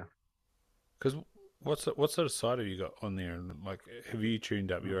that now. Because what sort of sight have you got on there? And like, have you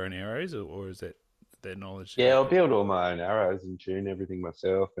tuned up your own arrows, or is that knowledge that Yeah, you've I'll got? build all my own arrows and tune everything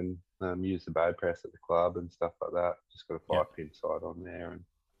myself, and use the bow press at the club and stuff like that. Just got a Yeah, 5 pin sight on there,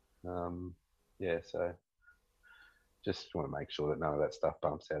 and yeah, so just want to make sure that none of that stuff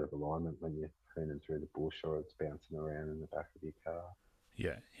bumps out of alignment when you're cleaning through the bush or it's bouncing around in the back of your car.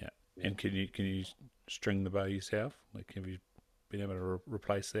 yeah, yeah. Yeah, And can you string the bow yourself? Like, have you been able to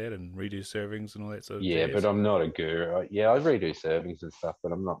replace that and redo servings and all that sort of yeah, but jazz? I'm not a guru. Yeah, I redo servings and stuff,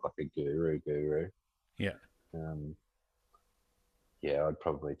 but I'm not like a guru. Yeah, Um, yeah, I'd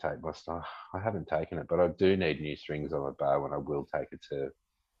probably take my stuff. I haven't taken it, but I do need new strings on my bow, and I will take it to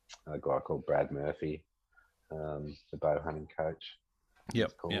a guy called Brad Murphy, the bow hunting coach. yep,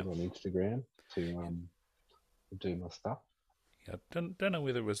 He's called yep. on Instagram to do my stuff. Yeah, don't know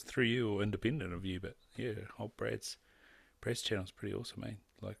whether it was through you or independent of you, but yeah, old Brad's channel's pretty awesome, man.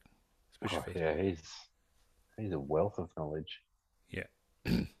 Like, Oh especially for yeah, he's a wealth of knowledge. yeah,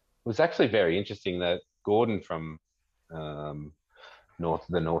 It was actually very interesting that Gordon from um,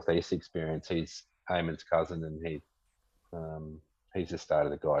 the Northeast Experience, he's Eamon's cousin, and he's just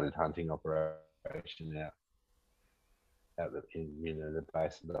started a guided hunting operation out in the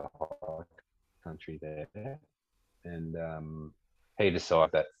base of the high country there, and he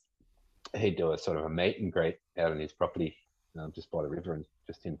decided that he'd do a sort of a meet and greet out on his property, just by the river, and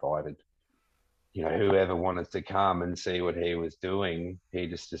just invited whoever wanted to come and see what he was doing. He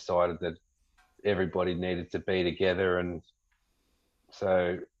just decided that everybody needed to be together, and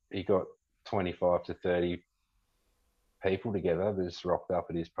so he got 25 to 30 people together, just rocked up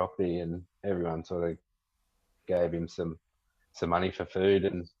at his property, and everyone sort of gave him some money for food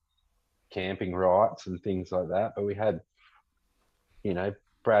and camping rights and things like that. But we had,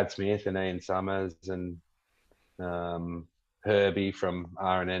 Brad Smith and Ian Summers and Herbie from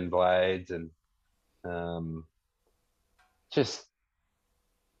R&N Blades, and um, just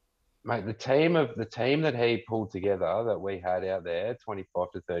mate, the team that he pulled together that we had out there,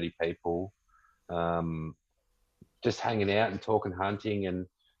 25 to 30 people, um, just hanging out and talking hunting. And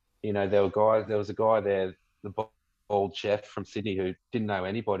there was a guy there, the bald chef from Sydney, who didn't know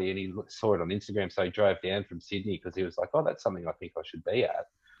anybody, and he saw it on Instagram, so he drove down from Sydney because he was like, oh, that's something I think I should be at.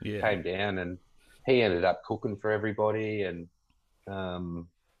 yeah, Came down, and he ended up cooking for everybody, and um,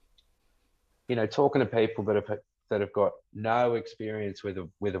 talking to people that have got no experience with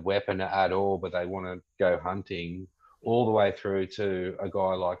a weapon at all, but they want to go hunting, all the way through to a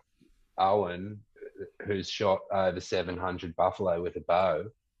guy like Owen, who's shot over 700 buffalo with a bow.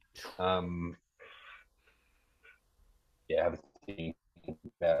 Yeah, have a think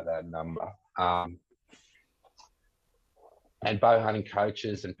about that number. And bow hunting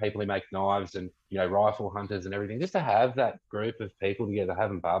coaches and people who make knives and rifle hunters and everything, just to have that group of people together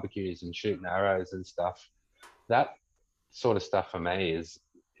having barbecues and shooting arrows and stuff. That sort of stuff for me is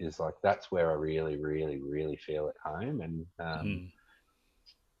like, that's where I really, really, really feel at home. And mm,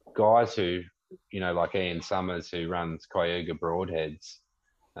 guys who, like Ian Summers, who runs Cayuga Broadheads,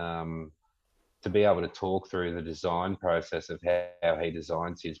 to be able to talk through the design process of how he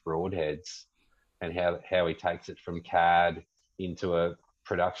designs his broadheads, and how he takes it from CAD into a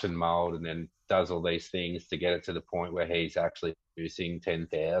production mold, and then does all these things to get it to the point where he's actually producing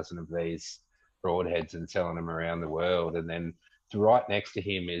 10,000 of these broadheads and selling them around the world. And then right next to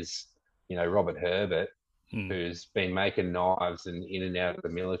him is, Robert Herbert, mm, who's been making knives and in and out of the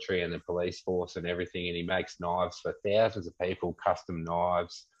military and the police force and everything. And he makes knives for thousands of people, custom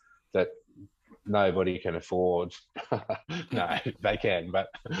knives that nobody can afford. No, they can, but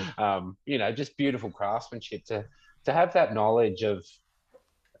just beautiful craftsmanship. To have that knowledge of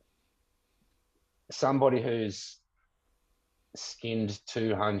somebody who's skinned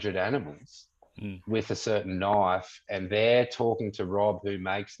 200 animals mm, with a certain knife, and they're talking to Rob, who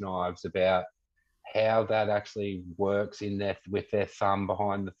makes knives, about how that actually works with their thumb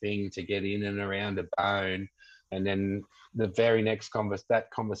behind the thing to get in and around a bone, and then the very next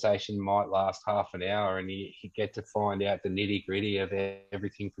conversation might last half an hour, and you get to find out the nitty gritty of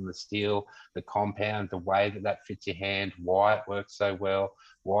everything from the steel, the compound, the way that fits your hand, why it works so well,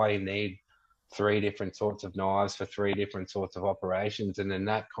 why you need three different sorts of knives for three different sorts of operations. And then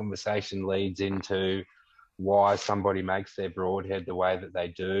that conversation leads into why somebody makes their broadhead the way that they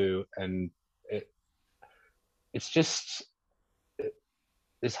do. And it's just,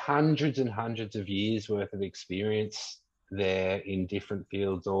 there's hundreds and hundreds of years worth of experience there in different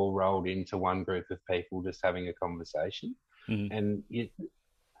fields, all rolled into one group of people just having a conversation. Mm-hmm. And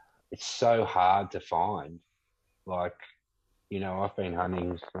it's so hard to find. Like, I've been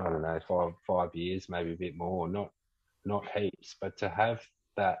hunting, I don't know, 5 years, maybe a bit more, not heaps, but to have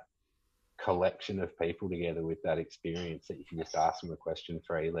that collection of people together with that experience that you can just ask them a question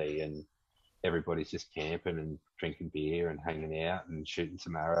freely, and everybody's just camping and drinking beer and hanging out and shooting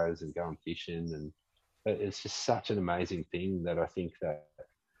some arrows and going fishing. And it's just such an amazing thing that I think that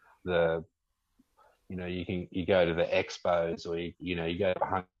the, you go to the expos, or, you go to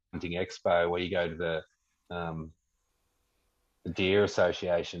a hunting expo, or you go to the deer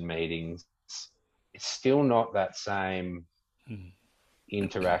association meetings. It's still not that same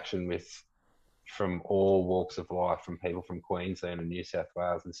interaction from all walks of life, from people from Queensland and New South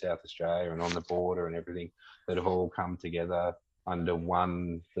Wales and South Australia and on the border and everything, that have all come together under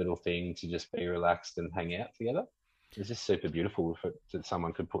one little thing to just be relaxed and hang out together. It's just super beautiful that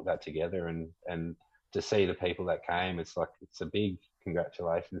someone could put that together, and to see the people that came, it's a big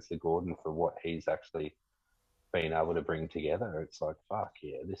congratulations to Gordon for what he's actually been able to bring together. It's like, fuck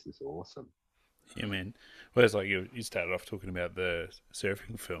yeah, this is awesome. Yeah, man. Well, it's like you started off talking about the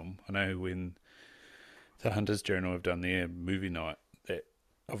surfing film. I know when the Hunters Journal have done their movie night, that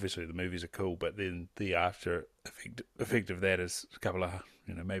obviously the movies are cool, but then the after effect of that is a couple of,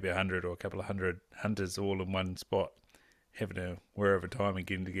 maybe 100 or a couple of hundred hunters all in one spot having a wherever time and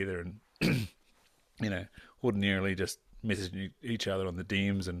getting together and, ordinarily just messaging each other on the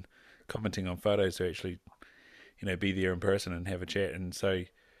DMs and commenting on photos to actually, be there in person and have a chat. And so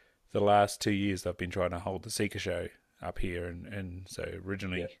the last 2 years I've been trying to hold the Seeker show up here, and so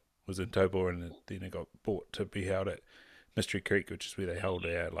originally was in Tobor, and then it got bought to be held at Mystery Creek, which is where they hold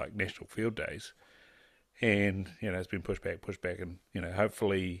our national field days. And it's been pushed back, and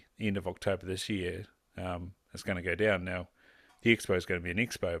hopefully end of October this year, it's going to go down. Now the expo is going to be an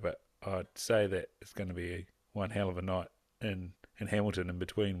expo, but I'd say that it's going to be one hell of a night in Hamilton in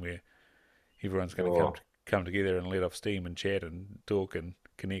between, where everyone's going to come together and let off steam and chat and talk and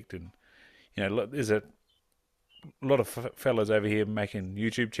connect. And there's a lot of fellas over here making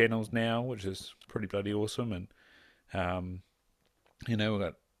YouTube channels now, which is pretty bloody awesome. And we've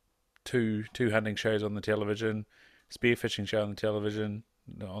got two hunting shows on the television, spearfishing show on the television.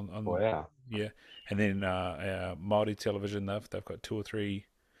 Wow. Yeah, and then our Māori television, they've got 2 or 3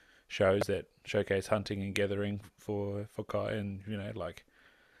 shows that showcase hunting and gathering for Kai, and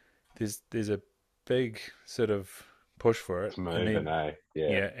there's a big sort of push for it. It's moving,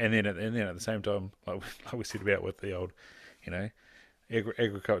 Yeah, and then at the same time, like we said about with the old,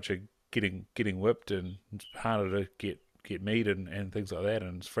 agriculture getting whipped, and it's harder to get meat and things like that,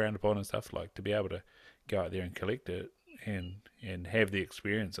 and it's frowned upon and stuff. Like, to be able to go out there and collect it and have the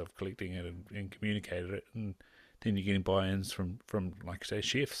experience of collecting it and communicate it, and then you're getting buy-ins from like I say,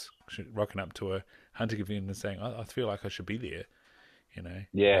 chefs rocking up to a hunting event and saying, I feel like I should be there,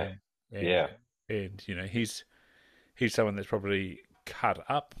 Yeah. And he's someone that's probably cut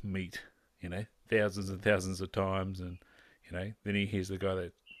up meat, thousands and thousands of times, and then he hears the guy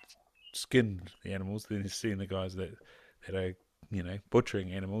that skinned the animals, then he's seeing the guys that are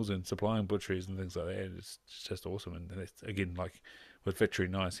butchering animals and supplying butcheries and things like that. It's just awesome. And that's, again, like with Victory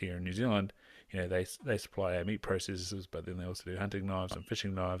Knives here in New Zealand, they supply our meat processors, but then they also do hunting knives and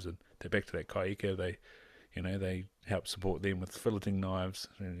fishing knives, and they're back to that kaika. They help support them with filleting knives,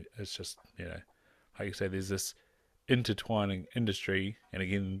 and it's just like you say, there's this intertwining industry, and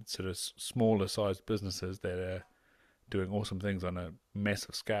again, sort of smaller sized businesses that are doing awesome things on a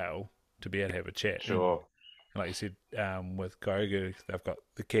massive scale to be able to have a chat. Sure. And like you said, with Geiger, they've got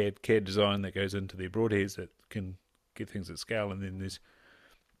the CAD design that goes into their broadheads that can get things at scale, and then there's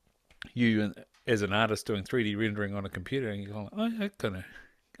you as an artist doing 3D rendering on a computer, and you're going, I kind of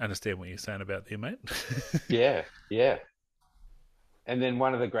understand what you're saying about there, mate. Yeah. And then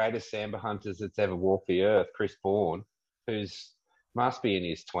one of the greatest sambar hunters that's ever walked the earth, Chris Bourne, who's must be in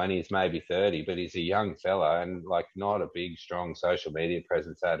his 20s, maybe 30, but he's a young fella and not a big, strong social media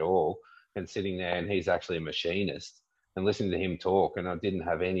presence at all. And sitting there, and he's actually a machinist, and listening to him talk, and I didn't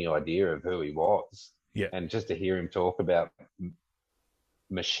have any idea of who he was. Yeah. And just to hear him talk about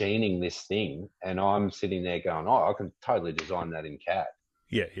machining this thing, and I'm sitting there going, "Oh, I can totally design that in CAD."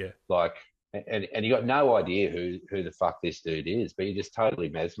 Yeah, yeah. Like, and you got no idea who the fuck this dude is, but you're just totally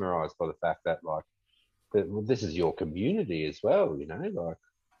mesmerized by the fact that like well, this is your community as well. Like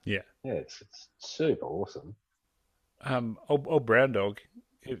Yeah. yeah, it's super awesome. Old Brown Dog,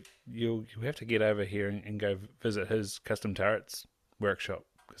 you have to get over here and go visit his custom turrets workshop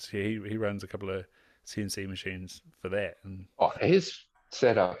because he runs a couple of CNC machines for that, and Oh, his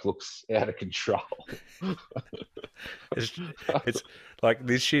setup looks out of control. it's it's like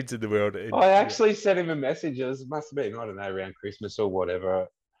there's sheds in the world. I actually sent him a message. It must have been, I don't know, around Christmas or whatever.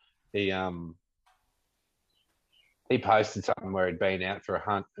 He posted something where he'd been out for a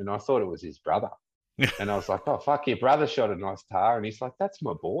hunt, and I thought it was his brother. And I was like, "Oh fuck, your brother shot a nice tar," and he's like, "That's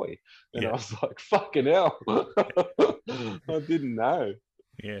my boy." And I was like, "Fucking hell!" I didn't know.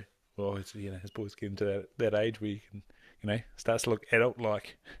 Yeah, well, it's, his boys getting to that age where you can, starts to look adult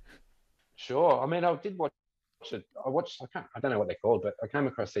like. Sure. I mean, I did watch it. I don't know what they're called, but I came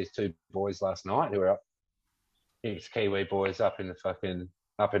across these two boys last night who were up. These Kiwi boys up in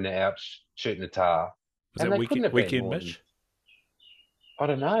the Alps shooting a tar, Was and that they couldn't have been weekend more than, Mish? I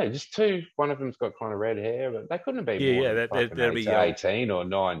don't know, just two. One of them's got kind of red hair, but they couldn't have been Yeah, more yeah, than fucking that'll be 18 or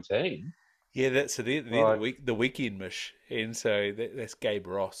 19. Yeah, that's so they're Like, the weekend Mish, and so that's Gabe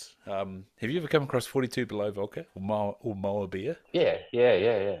Ross. Have you ever come across 42 Below Vodka or Moa Beer? Yeah,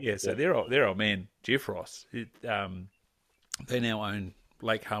 so yeah. their old man Jeff Ross. They now own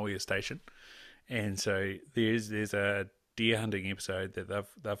Lake Hawiah Station, and so there's a deer hunting episode that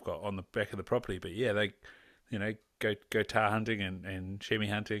they've got on the back of the property. But yeah, they go tar hunting and chamois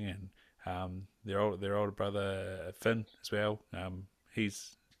hunting, and their older brother Finn as well.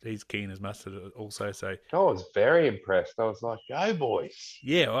 He's keen as mustard also. So I was very impressed. I was like, "Go boys,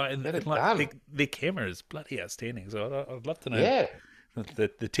 yeah, well, get and it like done." their camera is bloody outstanding. So I'd love to know Yeah,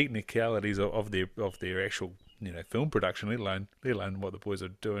 the technicalities of their actual film production, let alone what the boys are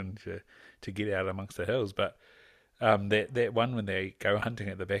doing to get out amongst the hills. But that one when they go hunting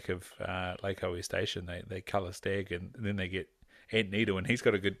at the back of Lake Hawiah Station, they colour stag, and then they get Ant Needle, and he's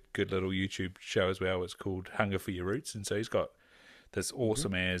got a good little YouTube show as well. It's called Hunger for Your Roots, and so he's got this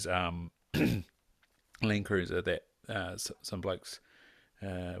awesome as Land Cruiser that some blokes what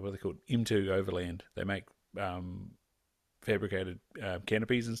are they called, M2 Overland. They make fabricated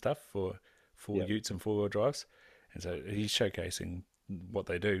canopies and stuff for Yep. utes and 4-wheel drives, and so he's showcasing what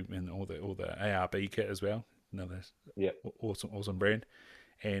they do and all the ARB kit as well. Another yeah. awesome brand,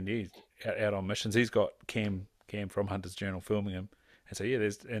 and he's out on missions. He's got Cam from Hunter's Journal filming him, and so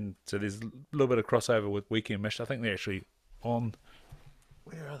there's a little bit of crossover with Weekend Mission. I think they're actually on.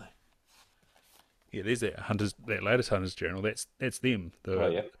 Where are they? Yeah, there's that latest Hunter's Journal. That's them.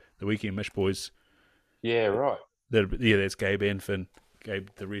 The Weekend Mish boys. Yeah, right. That's Gabe and Finn. Gabe,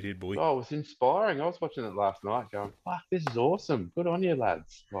 the redhead boy. Oh, it was inspiring. I was watching it last night going, "Fuck, this is awesome. Good on you,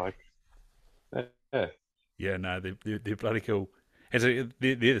 lads." Like, yeah. Yeah, no, they're bloody cool. And so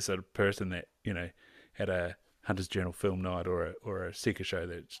they're the sort of person that, at a Hunter's Journal film night or a Seeker show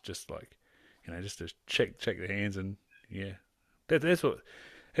that's just like, just to shake their hands, and yeah. That's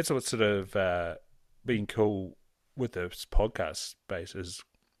what's sort of been cool with this podcast space is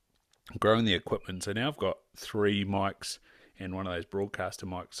growing the equipment. So now I've got 3 mics and one of those broadcaster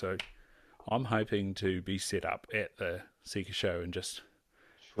mics. So I'm hoping to be set up at the Seeker show and just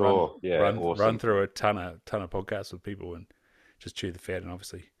run through a ton of podcasts with people and just chew the fat. And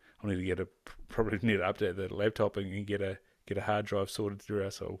obviously, I need to probably need to update the laptop and get a hard drive sorted through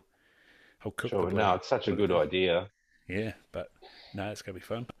us. So I'll cook. Sure. No, it's such a good idea. Yeah, but no, it's gonna be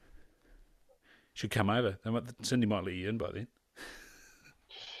fun. Should come over. Cindy might let you in by then.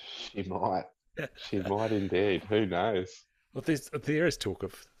 She might. She might indeed. Who knows? Well, there is talk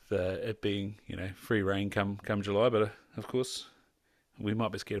of it being free reign come July, but of course we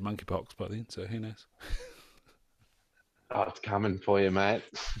might be scared of monkeypox by then. So who knows? Oh, it's coming for you, mate.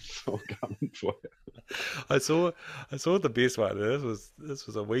 It's all coming for you. I saw the best one. This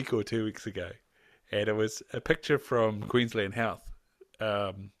was a week or 2 weeks ago, and it was a picture from Queensland Health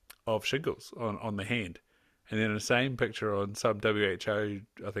of shingles on the hand, and then the same picture on some WHO,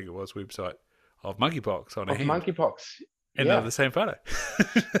 I think it was, website of monkeypox on a hand. Monkeypox. And they're the same photo.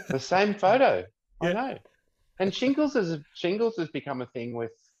 The same photo. Yeah. I know. And shingles has become a thing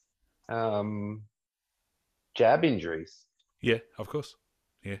with jab injuries. Yeah, of course.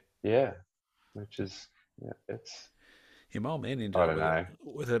 Yeah. Yeah. Which is it's my old man ended up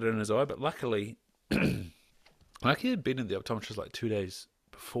with it in his eye, but luckily like he had been in the optometrist like 2 days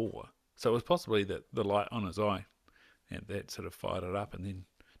before. So it was possibly that the light on his eye and that sort of fired it up, and then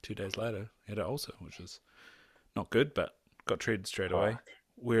 2 days later had an ulcer, which was not good, but got treated straight away.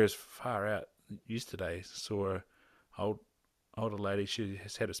 whereas far out yesterday, saw a older lady. She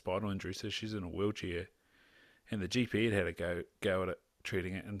has had a spinal injury, so she's in a wheelchair, and the GP had a go at it,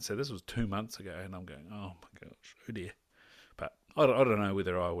 treating it, and so this was 2 months ago, and I'm going, oh my gosh, oh dear. But I don't know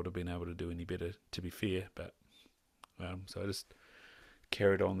whether I would have been able to do any better, to be fair. But so I just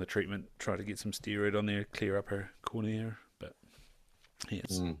carried on the treatment, tried to get some steroid on there, clear up her cornea. But yeah,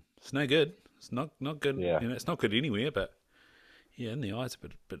 it's no good. It's not good. Yeah. It's not good anywhere. But yeah, in the eyes, a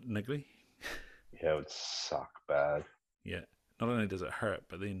bit niggly. Yeah, it would suck bad. Yeah. Not only does it hurt,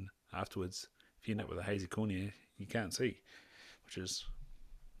 but then afterwards, if you end up with a hazy cornea, you can't see, which is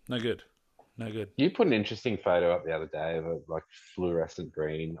no good. No good. You put an interesting photo up the other day of a like fluorescent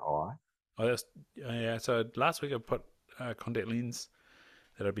green eye. Yeah. So last week I put a contact lens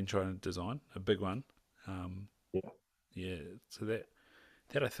that I've been trying to design, a big one. Yeah. Yeah. So that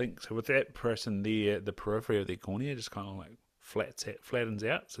I think, so with that person there, the periphery of their cornea just kind of like flattens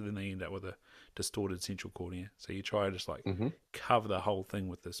out. So then they end up with a distorted central cornea. So you try to just like cover the whole thing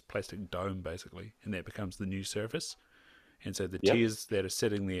with this plastic dome basically, and that becomes the new surface. And so the tears that are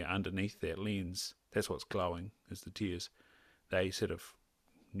sitting there underneath that lens, that's what's glowing, is the tears. They sort of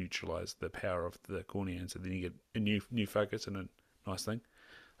neutralise the power of the cornea, and so then you get a new focus and a nice thing.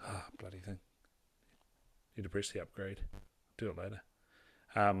 Ah, bloody thing. Need to press the upgrade. Do it later.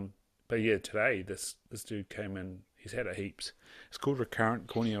 But yeah, today this dude came in. He's had it heaps. It's called recurrent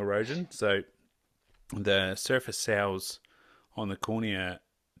corneal erosion. So the surface cells on the cornea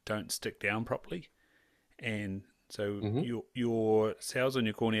don't stick down properly, and so your cells on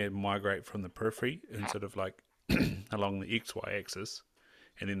your cornea migrate from the periphery and sort of like along the XY axis,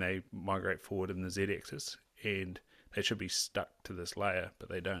 and then they migrate forward in the Z axis, and they should be stuck to this layer, but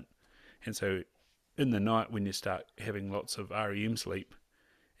they don't. And so in the night when you start having lots of REM sleep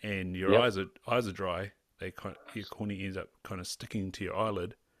and your eyes are dry, your cornea ends up kind of sticking to your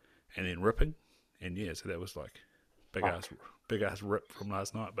eyelid and then ripping. And yeah, so that was like big ass rip from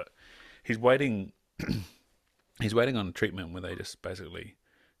last night. But he's waiting. He's waiting on a treatment where they just basically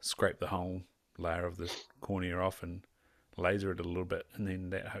scrape the whole layer of the cornea off and laser it a little bit, and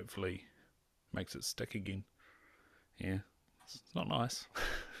then that hopefully makes it stick again. Yeah, it's not nice.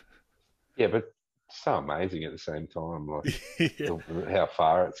 Yeah, but so amazing at the same time, like how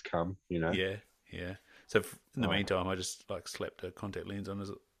far it's come, you know. Yeah. So in the meantime, I just like slapped a contact lens on his.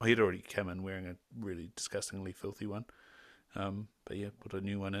 He'd already come in wearing a really disgustingly filthy one, but yeah, put a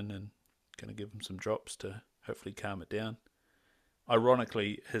new one in and gonna give him some drops to hopefully calm it down.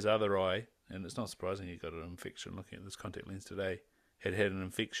 Ironically, his other eye, and it's not surprising he got an infection looking at this contact lens today, had an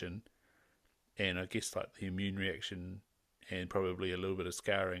infection, and I guess like the immune reaction and probably a little bit of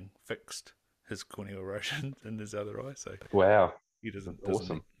scarring fixed his corneal erosion in his other eye. So wow, he doesn't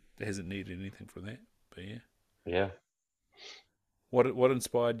awesome. Hasn't needed anything from that. But yeah. What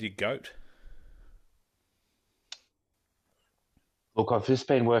inspired your goat? Look, I've just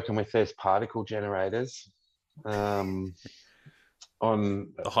been working with these particle generators on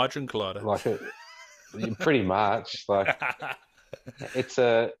the Hadron Collider, pretty much like it's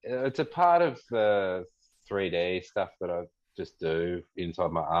a part of the 3D stuff that I just do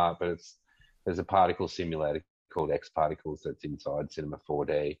inside my art, but there's a particle simulator called X Particles that's inside Cinema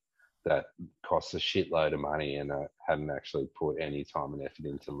 4D that costs a shitload of money, and I hadn't actually put any time and effort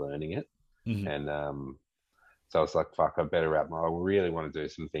into learning it. And so I was like, fuck, I really want to do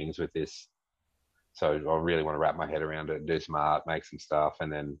some things with this. So I really want to wrap my head around it, do some art, make some stuff.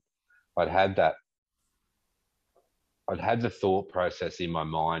 And then I'd had the thought process in my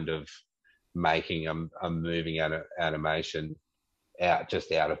mind of making a moving animation out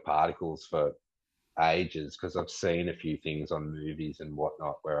of particles for ages, because I've seen a few things on movies and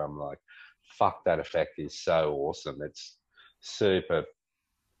whatnot where I'm like, fuck, that effect is so awesome. It's super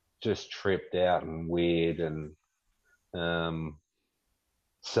just tripped out and weird. And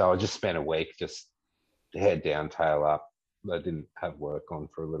so I just spent a week just head down, tail up. I didn't have work on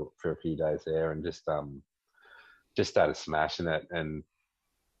for a few days there, and just started smashing it. And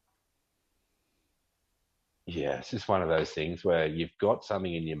yeah, it's just one of those things where you've got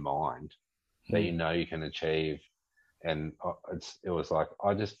something in your mind that you know you can achieve, and it was like,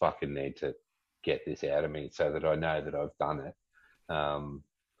 I just fucking need to get this out of me so that I know that I've done it.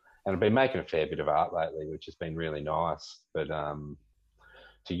 And I've been making a fair bit of art lately, which has been really nice. But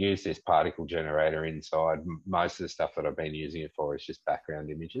to use this particle generator inside, most of the stuff that I've been using it for is just background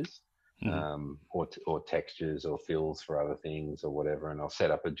images, or textures or fills for other things or whatever. And I'll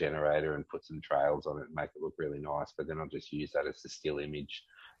set up a generator and put some trails on it and make it look really nice. But then I'll just use that as a still image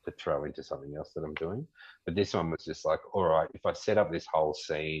to throw into something else that I'm doing. But this one was just like, all right, if I set up this whole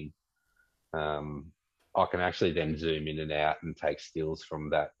scene, I can actually then zoom in and out and take stills from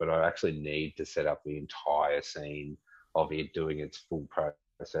that. But I actually need to set up the entire scene of it doing its full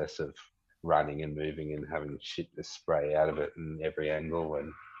process of running and moving and having shit to spray out of it in every angle.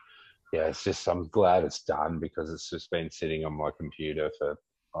 And yeah, it's just, I'm glad it's done because it's just been sitting on my computer for,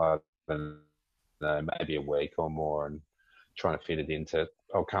 I don't know, maybe a week or more, and trying to fit it into,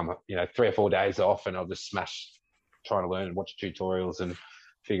 I'll come, 3 or 4 days off and I'll just smash trying to learn and watch tutorials and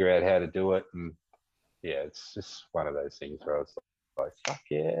figure out how to do it. And yeah, it's just one of those things where I was like, fuck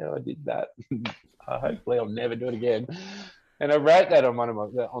yeah, I did that. Hopefully I'll never do it again. And I wrote that on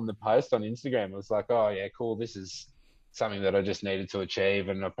on the post on Instagram. I was like, oh yeah, cool. This is something that I just needed to achieve,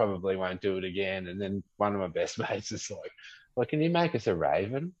 and I probably won't do it again. And then one of my best mates is like, well, can you make us a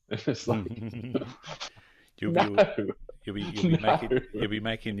raven? It's like, you'll no, be you'll be no.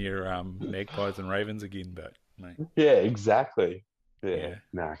 making your magpies and ravens again, but mate. Yeah, exactly. Yeah. Yeah.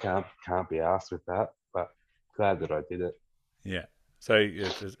 No, I can't be asked with that, but glad that I did it. Yeah. So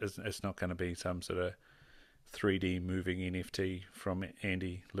it's not going to be some sort of 3D moving NFT from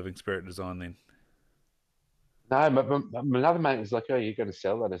Andy Living Spirit Design then. No, another mate was like, oh, you're going to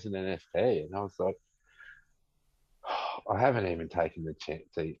sell that as an NFT. And I was like, I haven't even taken the chance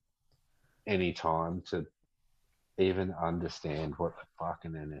to any time to even understand what the fuck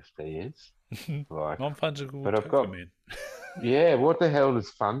an NFT is. Like, Non-fungible but I've token, got, man. yeah, what the hell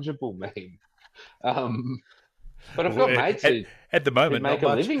does fungible mean? Um, but I've Well, got mates who at the moment, make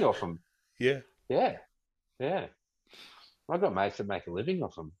not a much. living off them. Yeah. Yeah, yeah. I've got mates that make a living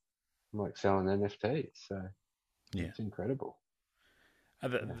off them, like selling NFTs. So Yeah. it's incredible. Are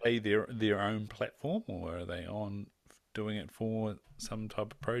they their own platform, or are they on doing it for some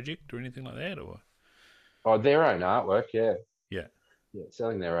type of project or anything like that? Or Oh, their own artwork, yeah, yeah, yeah,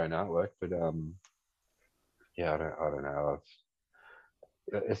 selling their own artwork. But yeah, I don't know.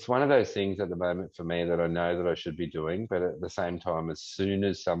 It's one of those things at the moment for me that I know that I should be doing, but at the same time, as soon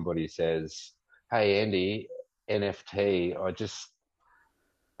as somebody says, "Hey, Andy, NFT,"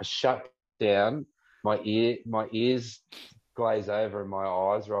 I shut down. My ears glaze over, and my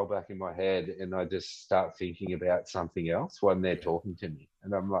eyes roll back in my head, and I just start thinking about something else when they're yeah. talking to me,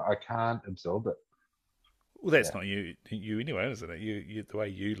 and I'm like, I can't absorb it. Well, that's Yeah, not you anyway, isn't it? You the way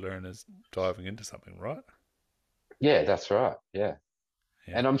you learn is diving into something, right? yeah, that's right. Yeah,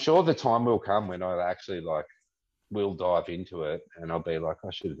 Yeah. and I'm sure the time will come when I actually like will dive into it, and I'll be like, I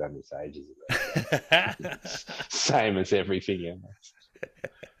should have done this ages ago. But same as everything else.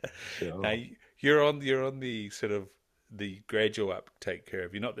 Now, Sure. you're on the sort of the gradual uptake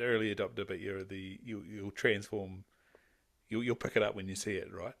curve. You're not the early adopter, but you'll transform. You'll pick it up when you see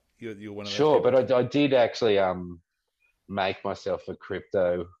it, right? You're one of those Sure, people. but I did actually make myself a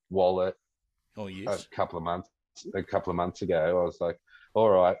crypto wallet Oh a yes. couple of months ago. I was like, all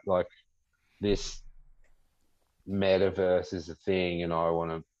right, like this metaverse is a thing, and I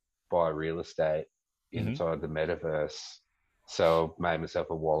want to buy real estate Hmm. inside the metaverse. So I made myself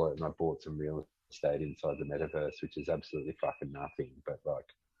a wallet and I bought some real estate inside the metaverse, which is absolutely fucking nothing. But like,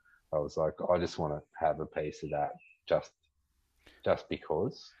 I was like, I just want to have a piece of that just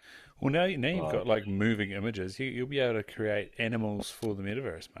because. Well, now you've got Like, like moving images. You'll be able to create animals for the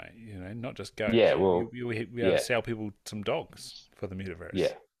metaverse, mate. You know, not just goats. yeah, well, You'll be able to yeah, sell people some dogs for the metaverse.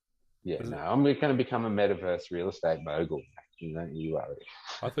 yeah, yeah. Is No, it? I'm going to become a metaverse real estate mogul. Don't you worry.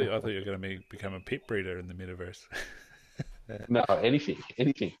 I thought you were going to become a pet breeder in the metaverse. No, anything.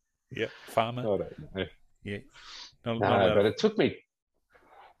 Yeah, farmer. I don't know. Yeah, not No, allowed. but it took me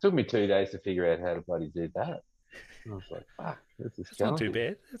 2 days to figure out how to bloody do that. I was like, fuck, this is It's not too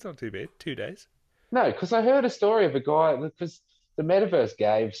challenging. bad. It's not too bad. 2 days. No, because I heard a story of a guy, because the metaverse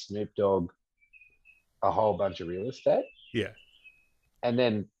gave Snoop Dogg a whole bunch of real estate, Yeah. and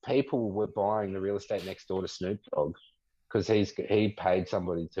then people were buying the real estate next door to Snoop Dogg because he paid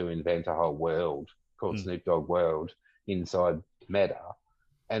somebody to invent a whole world called Mm. Snoop Dogg World inside Meta,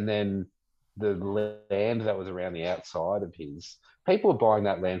 and then the land that was around the outside of his, people were buying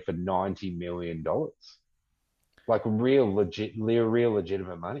that land for $90 million, like real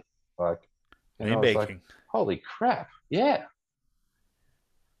legitimate money, like. And I Land was like, banking. holy crap, yeah.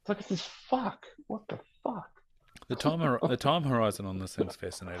 It's like, this is fuck. What the fuck? The time horizon on this thing's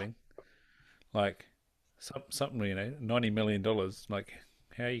fascinating. Like something, $90 million. Like,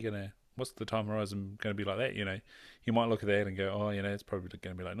 how are you gonna? What's the time horizon going to be like that? You might look at that and go, oh, it's probably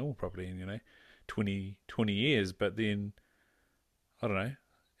going to be like normal property in 20 years. But then I don't know,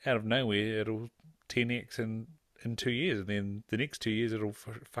 out of nowhere it'll 10x in 2 years, and then the next 2 years it'll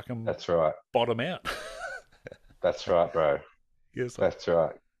fucking That's right. bottom out. That's right, bro. Yeah, it's like, That's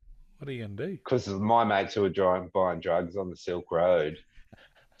right. what are you gonna do? Because my mates who were buying drugs on the Silk Road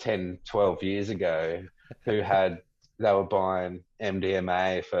 10, 12 years ago they were buying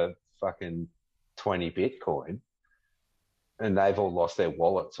MDMA for fucking 20 Bitcoin, and they've all lost their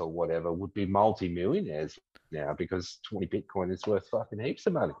wallets or whatever, would be multi-millionaires now because 20 Bitcoin is worth fucking heaps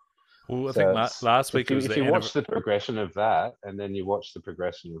of money. Well, I think So last week it was if the you watch the progression of that, and then you watch the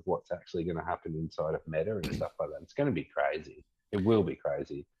progression of what's actually going to happen inside of Meta and stuff like that, it's going to be crazy. It will be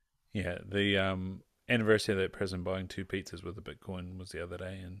crazy. the anniversary of that person buying 2 pizzas with a Bitcoin was the other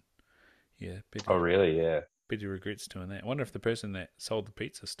day, and yeah, Oh, really? Yeah. Betty regrets doing that. I wonder if the person that sold the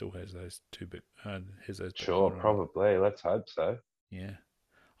pizza still has those has those Sure, Bitcoin or not. probably. Let's hope so. Yeah,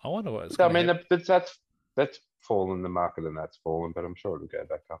 I wonder what it's I going to mean, happen. that's fallen the market, and that's fallen, but I'm sure it'll go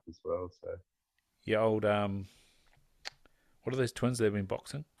back up as well. So, Yeah, old what are those twins they've been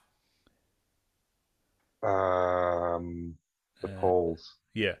boxing? the Uh, Pauls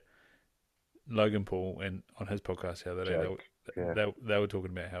yeah, Logan Paul, and on his podcast the other day, joke. Yeah. they were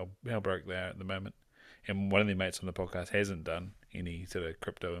talking about how broke they are at the moment, and one of their mates on the podcast hasn't done any sort of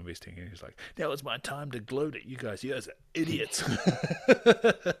crypto investing, and he's like, "Now it's my time to gloat at you guys. You guys are idiots."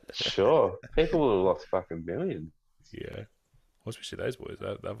 Sure. People will have lost fucking millions. Yeah, well, especially those boys.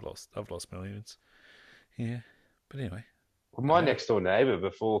 They've lost millions. Yeah, but anyway, Well, I my know. next door neighbor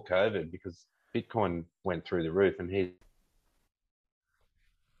before COVID, because Bitcoin went through the roof, and There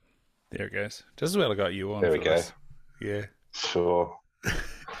it goes. Just as well I got you on there we for go. this. Yeah. Sure.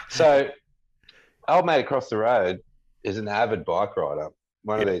 So, old mate across the road is an avid bike rider.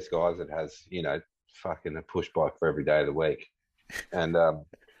 One of Yeah. these guys that has, fucking a push bike for every day of the week. And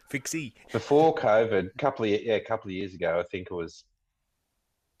Fixie. before COVID, a couple of years ago, I think it was,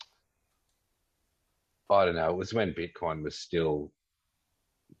 I don't know, it was when Bitcoin was still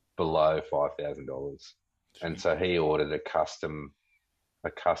below $5,000, and Sweet. so he ordered a custom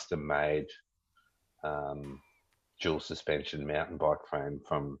made dual suspension mountain bike frame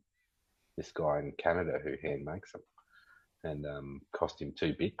from this guy in Canada who hand makes them, and cost him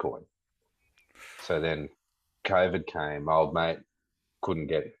 2 Bitcoin. So then COVID came, old mate couldn't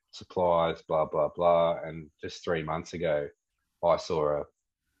get supplies, blah blah blah, and just 3 months ago, I saw a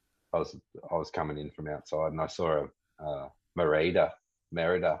I was I was coming in from outside, and I saw a Merida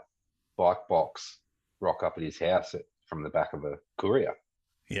bike box rock up at his house from the back of a courier.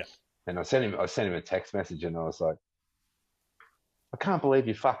 Yeah. And I sent him a text message, and I was like, I can't believe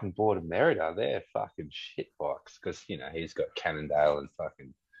you fucking bought a Merida. They're fucking shit bikes, because he's got Cannondale and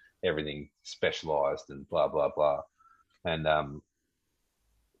fucking everything specialized and blah blah blah. And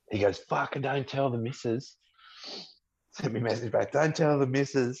he goes, fucking don't tell the missus. Sent me a message back, don't tell the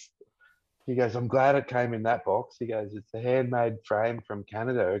missus. He goes, I'm glad it came in that box. He goes, it's a handmade frame from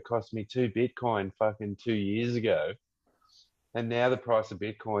Canada. It cost me 2 Bitcoin fucking 2 years ago. And now the price of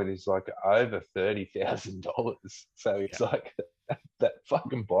Bitcoin is like over $30,000. So Yeah. it's like that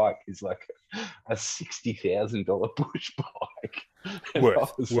fucking bike is like a $60,000 push bike. And I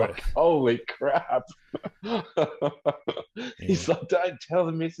was like, holy crap. He's like, don't tell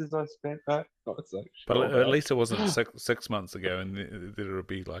the missus I spent that. I was like, But sure, at bro. least it wasn't 6 months ago, and that it would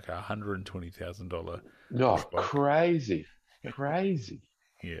be like $120,000 No, push bike. crazy. Crazy.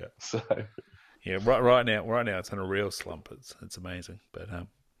 Yeah. So Yeah. Right now, it's in a real slump. It's amazing. But no.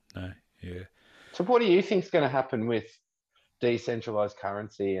 Yeah. So what do you think is going to happen with decentralized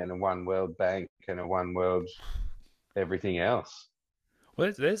currency and a one world bank and a one world everything else?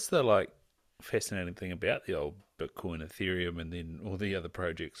 Well, that's the fascinating thing about the old Bitcoin, Ethereum, and then all the other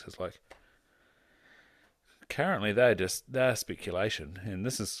projects. Is like currently they're speculation, and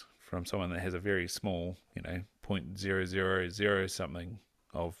this is from someone that has a very small, 0.000 something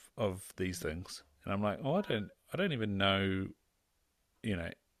of these things, and I'm like, oh, I don't even know, you know,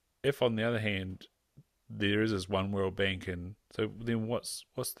 if on the other hand there is this one world bank, and so then what's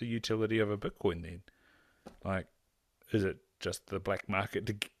the utility of a Bitcoin then? Like, is it just the black market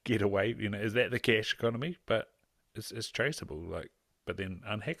to get away? Is that the cash economy? But it's traceable, but then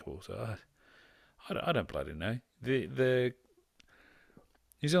unhackable. So I don't bloody know. The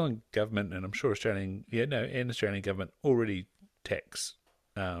New Zealand government, and I'm sure and Australian government already tax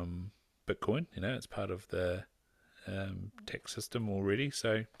Bitcoin. It's part of the tax system already.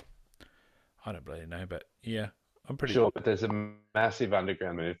 So I don't bloody know, but yeah, I'm pretty. Sure, but there's a massive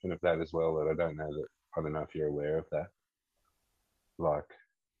underground movement of that as well that I don't know if you're aware of that. Like,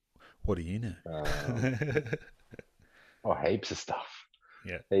 What do you know? heaps of stuff,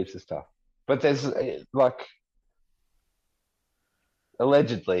 Yeah, heaps of stuff. But there's like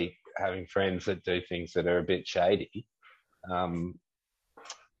allegedly having friends that do things that are a bit shady. Um,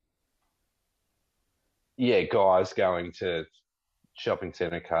 yeah, guys going to shopping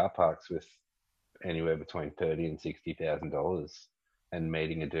center car parks with anywhere between $30,000 and $60,000 and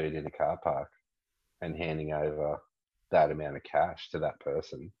meeting a dude in a car park and handing over that amount of cash to that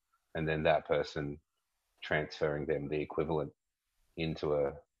person, and then that person transferring them the equivalent into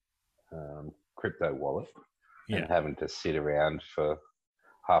a crypto wallet, and Yeah. having to sit around for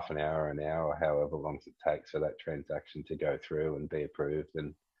half an hour, or however long it takes for that transaction to go through and be approved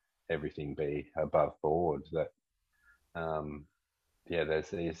and everything be above board. That um, yeah, there's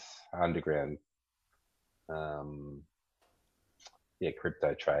these underground um,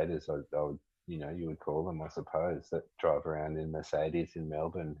 crypto traders. I would, you would call them, I suppose, that drive around in Mercedes in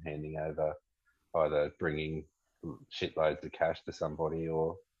Melbourne, handing over, either bringing shitloads of cash to somebody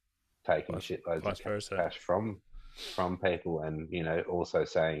or taking Vice, shitloads of vice versa. cash from people, and also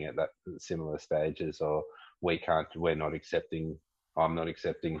saying at that similar stages, or we're not accepting, I'm not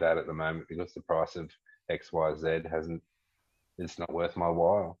accepting that at the moment because the price of XYZ hasn't, it's not worth my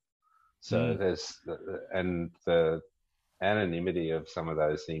while. So Mm. and the anonymity of some of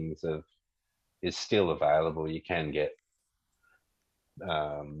those things is still available. You can get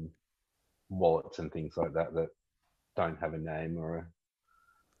um, wallets and things like that that don't have a name or a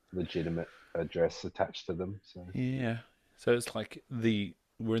legitimate address attached to them. So Yeah. So it's like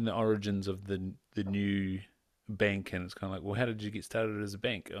we're in the origins of the new bank, and it's kind of like, well, how did you get started as a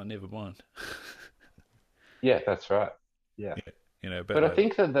bank? Oh, never mind. yeah, that's right. Yeah. Yeah. A bit But I like,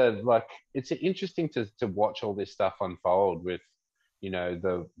 think that it's interesting to watch all this stuff unfold with,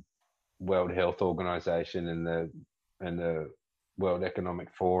 the World Health Organization and the World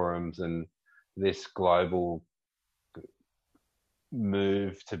Economic Forums, and this global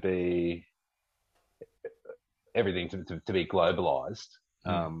move to be everything to be globalized.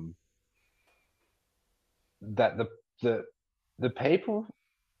 mm, Um, that the the people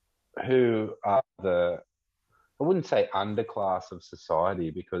who are I wouldn't say underclass of society,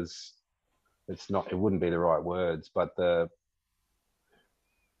 because it wouldn't be the right words, but the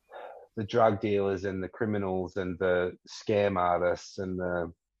drug dealers and the criminals and the scam artists and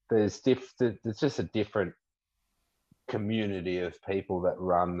there's just a different community of people that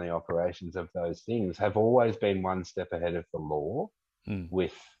run the operations of those things, have always been one step ahead of the law, mm,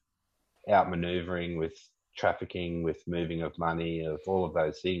 with outmaneuvering, with trafficking, with moving of money, of all of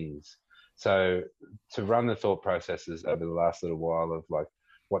those things. So to run the thought processes over the last little while of like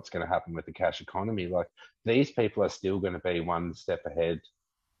what's going to happen with the cash economy, like these people are still going to be one step ahead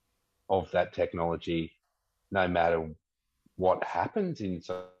of that technology, no matter what happens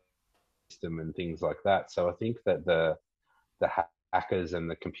inside the system and things like that. So I think that the hackers and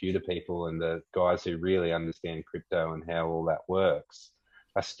the computer people and the guys who really understand crypto and how all that works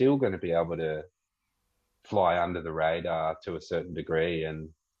are still going to be able to fly under the radar to a certain degree, and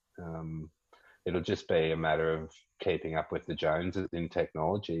um, it'll just be a matter of keeping up with the Joneses in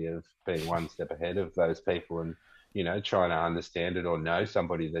technology, of being one step ahead of those people, and trying to understand it or know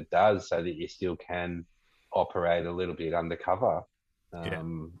somebody that does, so that you still can operate a little bit undercover, yeah,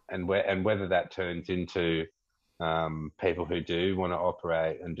 and whether that turns into people who do want to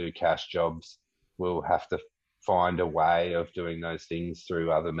operate and do cash jobs will have to find a way of doing those things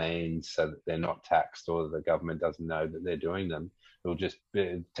through other means, so that they're not taxed or the government doesn't know that they're doing them. It'll just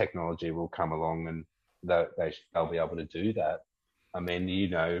technology will come along, and they'll be able to do that. I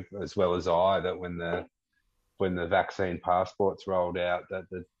mean, as well as I, that when the vaccine passports rolled out,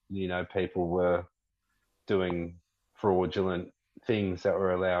 that people were doing fraudulent things that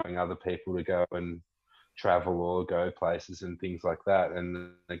were allowing other people to go and travel or go places and things like that,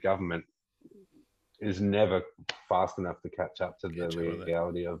 and the government is never fast enough to catch up to the catch up with it.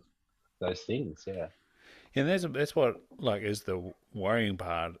 reality of those things. Yeah. And that's what like is the worrying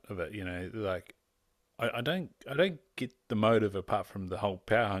part of it. Like I don't get the motive apart from the whole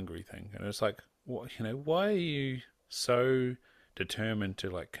power hungry thing. And it's like, what why are you so determined to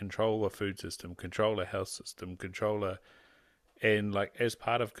like control a food system, control a health system, and like as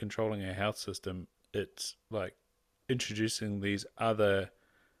part of controlling a health system, it's like introducing these other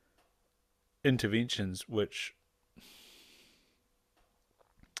interventions which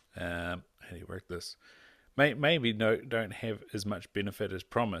how do you work this? Maybe no don't have as much benefit as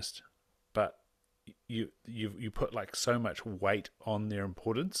promised, but you put like so much weight on their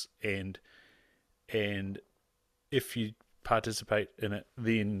importance, and if you participate in it,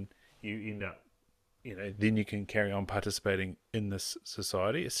 then you end up then you can carry on participating in this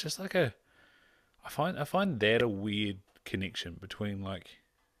society. It's just like I find that a weird connection between like,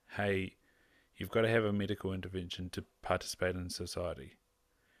 hey, you've got to have a medical intervention to participate in society,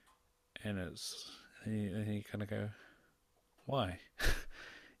 and you kind of go, why?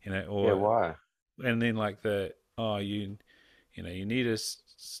 Yeah. Or Why? and then like you need to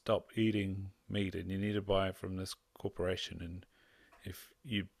stop eating meat, and you need to buy it from this corporation, and if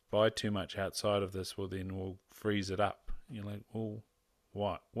you buy too much outside of this, well, then we'll freeze it up. You're like, well,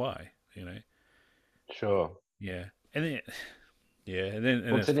 why? Why? Sure. Yeah, and then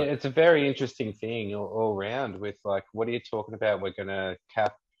and Well, it's like, it's a very interesting thing all round with like, what are you talking about? We're going to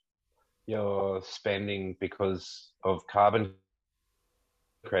cap your spending because of carbon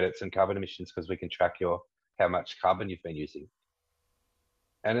credits and carbon emissions because we can track how much carbon you've been using.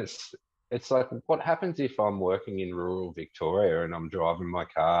 And it's like, what happens if I'm working in rural Victoria and I'm driving my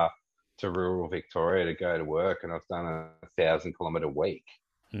car to rural Victoria to go to work and I've done a 1,000 kilometre week?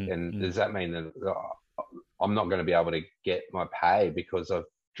 mm, And mm. does that mean that I'm not going to be able to get my pay because I've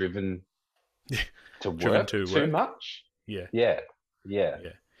driven to Driven work to too work? much? Yeah, Yeah, yeah.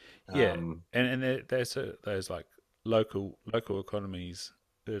 yeah, yeah. Um, There's those like local economies,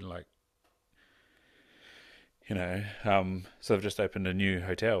 like so they've just opened a new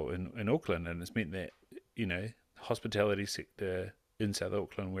hotel in Auckland, and it's meant that the hospitality sector in South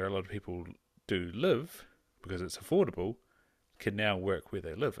Auckland, where a lot of people do live because it's affordable, can now work where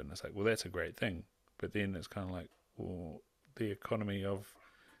they live, and it's like, well, that's a great thing. But then it's kind of like, well, the economy of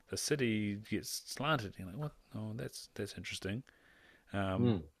the city gets slanted. You're like, what? Oh, that's interesting.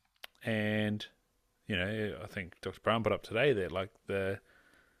 Um, mm, and I think Dr. Brown put up today that like the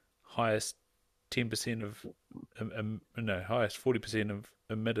highest 10% of no, highest 40% of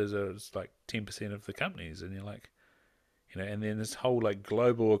emitters are like 10% of the companies, and you're like, and then this whole like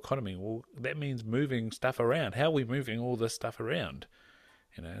global economy. Well, that means moving stuff around. How are we moving all this stuff around?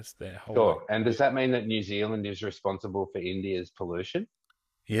 It's that whole like, sure. And does that mean that New Zealand is responsible for India's pollution?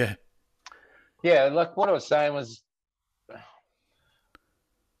 yeah, Yeah, like what I was saying was,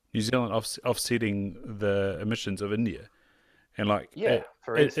 New Zealand offsetting the emissions of India, and like yeah,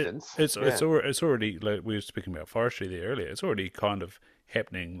 for instance, yeah, it's already, like we were speaking about forestry there earlier. It's already kind of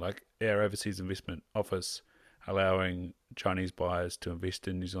happening. Like our overseas investment office allowing Chinese buyers to invest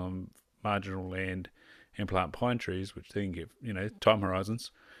in New Zealand marginal land and plant pine trees, which then get time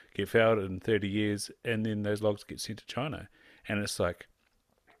horizons get felled in 30 years, and then those logs get sent to China, and it's like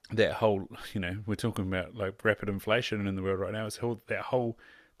that whole we're talking about like rapid inflation in the world right now. It's that whole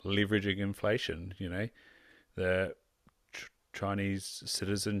leveraging inflation. The Chinese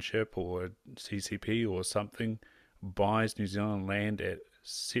citizenship or CCP or something buys New Zealand land at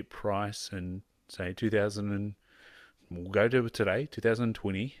set price in say 2000 and we'll go to today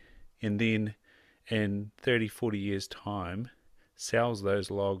 2020, and then in 30, 40 years time sells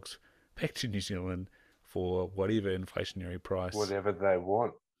those logs back to New Zealand for whatever inflationary price. whatever they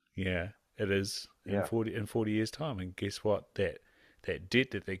want. Yeah, it is in Yeah, 40 years time, and guess what, that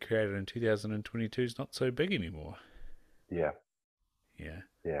debt that they created in 2022 is not so big anymore. yeah, Yeah.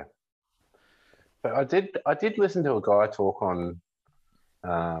 yeah. But I did listen to a guy talk on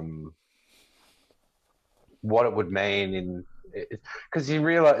um, what it would mean in because you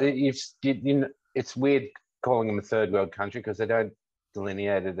realize it's weird calling them a third world country because they don't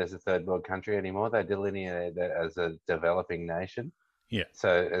delineate it as a third world country anymore. They delineate it as a developing nation. Yeah.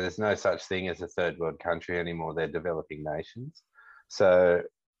 So there's no such thing as a third world country anymore. They're developing nations. So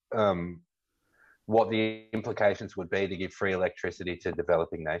um, what the implications would be to give free electricity to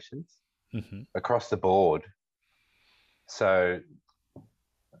developing nations Hmm. across the board. So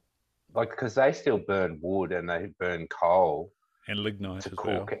like because they still burn wood and they burn coal And to lignite as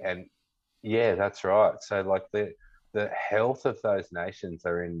cook well. and yeah, that's right. So like the health of those nations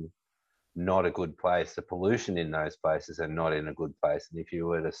are in not a good place. The pollution in those places are not in a good place. And if you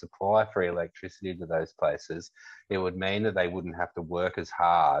were to supply free electricity to those places, it would mean that they wouldn't have to work as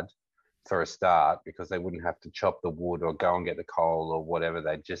hard for a start because they wouldn't have to chop the wood or go and get the coal or whatever.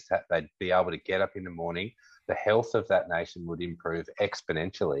 They'd be able to get up in the morning. The health of that nation would improve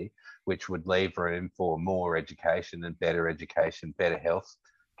exponentially, which would leave room for more education, better health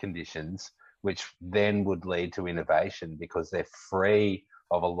conditions, which then would lead to innovation because they're free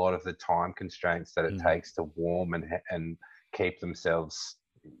of a lot of the time constraints that it Hmm. takes to warm and keep themselves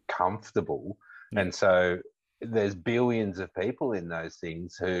comfortable. Yeah. And so there's billions of people in those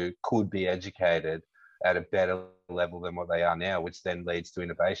things who could be educated at a better level than what they are now, which then leads to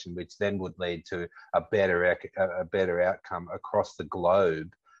innovation, which then would lead to a better outcome across the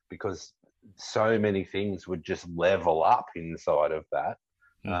globe because so many things would just level up inside of that.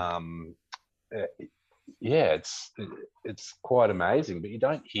 Mm. Um, uh, yeah, it's quite amazing, but you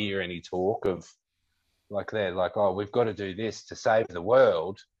don't hear any talk of like they're like, oh, we've got to do this to save the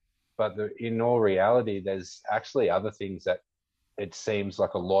world, but in all reality, there's actually other things that it seems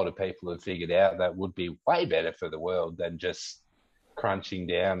like a lot of people have figured out that would be way better for the world than just crunching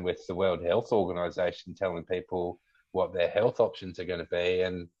down with the World Health Organization telling people what their health options are going to be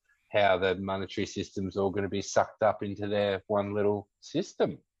and how the monetary system's all going to be sucked up into their one little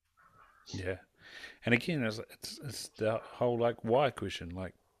system. Yeah. And again, it's the whole like why question.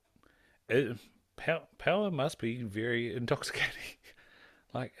 Like, it, power must be very intoxicating.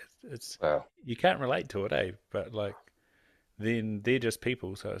 Like, it's Well, you can't relate to it, eh? But like, then they're just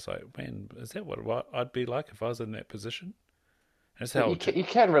people. So it's like, man, is that what I'd be like if I was in that position? And it's how, you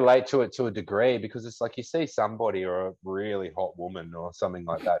can relate to it to a degree because it's like you see somebody or a really hot woman or something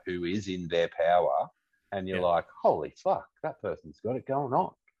like that who is in their power, and you're yeah, like, holy fuck, that person's got it going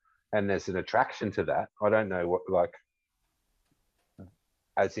on. And there's an attraction to that. I don't know what, like,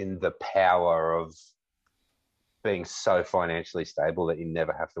 as in the power of being so financially stable that you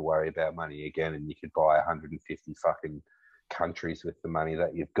never have to worry about money again, and you could buy 150 fucking countries with the money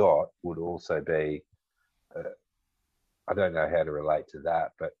that you've got would also be. I don't know how to relate to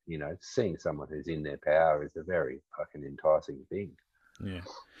that, but seeing someone who's in their power is a very fucking enticing thing. yeah.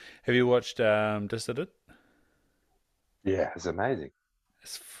 Have you watched Dissident? Yeah, it's amazing.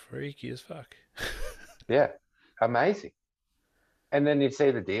 It's freaky as fuck. Yeah, amazing. And then you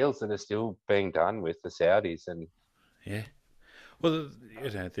see the deals that are still being done with the Saudis, and Yeah. Well,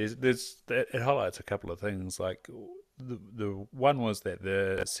 there's it highlights a couple of things. Like the one was that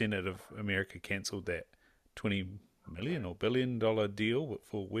the Senate of America cancelled that 20 million or $1 billion deal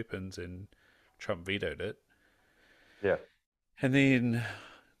for weapons, and Trump vetoed it. yeah, And then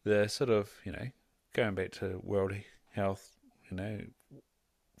the sort of going back to World Health,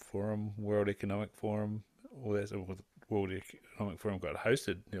 Forum, World Economic Forum, all that sort of World Economic Forum got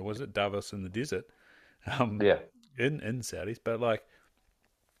hosted. Was it Davos in the desert? Um, yeah, in Saudis, but like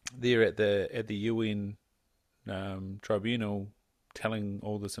they're at the UN tribunal telling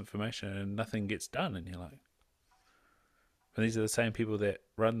all this information and nothing gets done, and you're like, and these are the same people that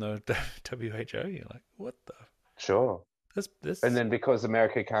run the WHO. You're like, what the sure. And this? then because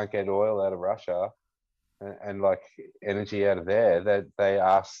America can't get oil out of Russia and like energy out of there, that they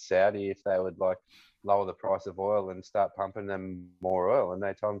asked Saudi if they would like lower the price of oil and start pumping them more oil, and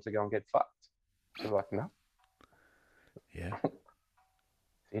they told them to go and get fucked. They're like, no, Yeah, it's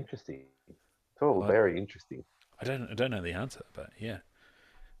interesting. It's all like very interesting. I don't know the answer, but yeah,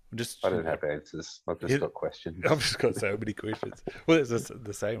 just I don't have answers. I've just it, got questions. I've just got so many questions. Well, it's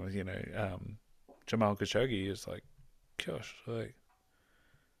the same with Jamal Khashoggi is like, gosh, like,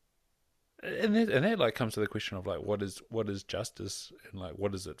 and that like comes to the question of like what is justice, and like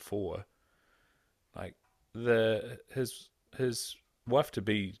what is it for? Like his wife to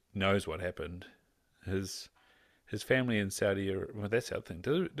be knows what happened. His family in Saudi, well, that's the other thing.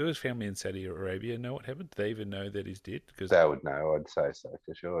 Do his family in Saudi Arabia know what happened? Do they even know that he's dead? Because They would know. I'd say so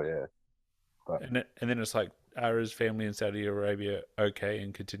for sure. Yeah, but and then it's like, are his family in Saudi Arabia okay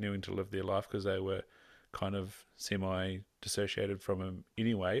and continuing to live their life because they were kind of semi dissociated from him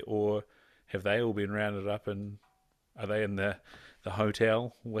anyway, or have they all been rounded up, and are they in the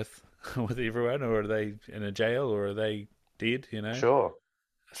hotel with with everyone, or are they in a jail, or are they dead? sure,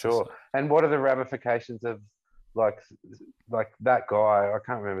 It's just sure. like And what are the ramifications of like like that guy? I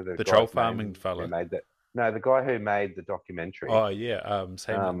can't remember the the troll guy's farming name who fella. made that. No, the guy who made the documentary. Oh yeah,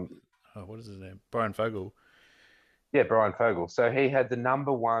 same with, Um, what is his name? Brian Fogel. yeah, Brian Fogel. So he had the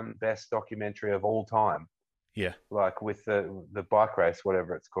number one best documentary of all time, Yeah, like with the bike race,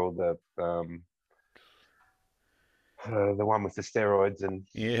 whatever it's called, the one with the steroids and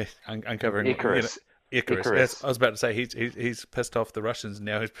yeah, uncovering Icarus. Icarus. Yes, I Icarus. was about to say he's pissed off the Russians.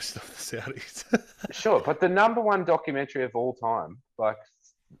 Now he's pissed off the Saudis. Sure, but the number one documentary of all time, like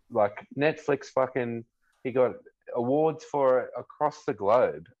Netflix fucking he got awards for it across the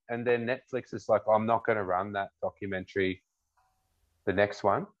globe, and then Netflix is like, I'm not going to run that documentary, the next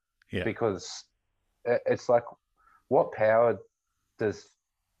one, Yeah, because it's like, what power does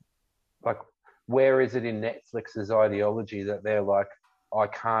like where is it in Netflix's ideology that they're like, I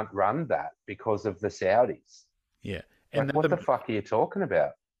can't run that because of the Saudis? yeah. And Like, what the fuck are you talking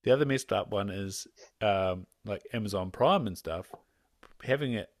about? the other messed up one is like Amazon Prime and stuff,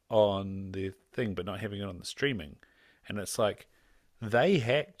 having it on the thing but not having it on the streaming, and it's like they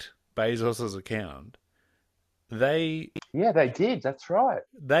hacked Bezos's account. They Yeah, they did. That's right.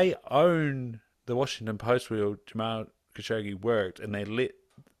 they own the Washington Post where Jamal Khashoggi worked, and they let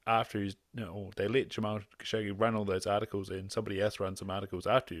after he's they let Jamal Khashoggi run all those articles, and somebody else run some articles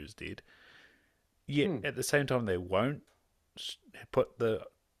after he was dead. Yet Hmm. at the same time, they won't put the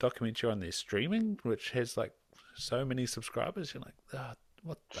documentary on their streaming, which has like so many subscribers. You're like,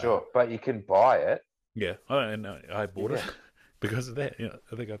 what the? Sure, but you can buy it. Yeah, I bought it Yeah, because of that.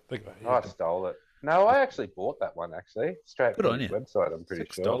 I think I I had to. stole it. No, I actually bought that one actually straight Good from on his you. website. I'm pretty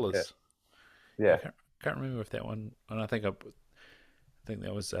six sure. Yeah, dollars. I yeah. can't remember if that one. And I think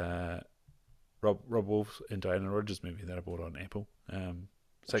that was Rob Wolf and Diana Rogers movie that I bought on Apple.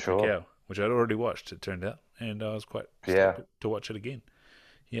 Sacred Sure. Cow, which I'd already watched. It turned out, and I was quite Yeah. stoked to watch it again.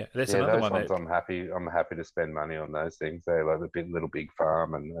 Yeah, that's Yeah, another those one ones that. I'm happy to spend money on those things. They're like the Little Big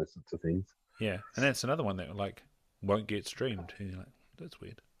Farm and those sorts of things. Yeah, and that's another one that like won't get streamed. And you're like, that's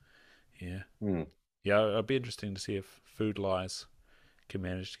weird. Yeah, Hmm. yeah. It'd be interesting to see if Food Lies can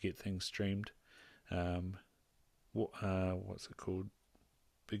manage to get things streamed. Um, what's it called?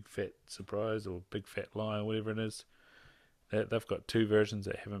 Big Fat Surprise or Big Fat Lie or whatever it is. They've got two versions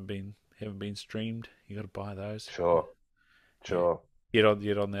that haven't been streamed. You got to buy those. Sure. Yeah. Sure. Yet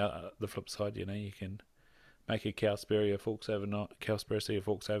on the flip side, you can make a cowspiracy of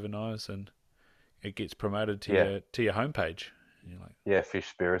forks over knives, and it gets promoted to Yeah. your homepage. And you're like, Yeah.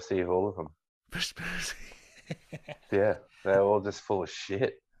 Fishspiracy, all of them. conspiracy. Yeah. They're all just full of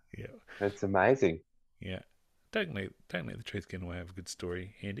shit. Yeah, It's amazing. yeah. Don't let the truth get away with a good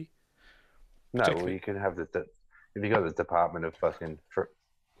story, Andy. No, well, Particularly you can have if you got the Department of fucking,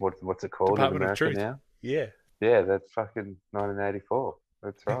 what's it called in Department of America Truth. now? Yeah, Yeah, that's fucking 1984.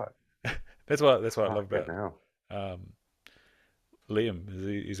 That's right. that's what I love Fucking about hell. um,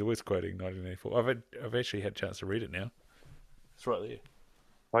 Liam. He's always quoting 1984. I've actually had a chance to read it now. It's right there.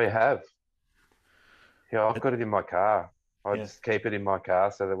 Oh, you have? Yeah, I've got it in my car. I Yeah, just keep it in my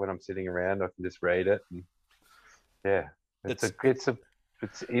car so that when I'm sitting around, I can just read it. And yeah, it's it's a it's a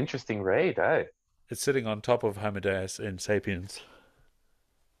it's an interesting read, eh? it's sitting on top of Homo Deus and Sapiens,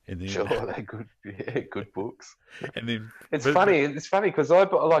 and Sure, then they're good. Yeah, good books. and then It's but, funny. It's funny because I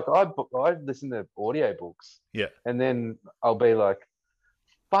listen to audio books, yeah, and then I'll be like,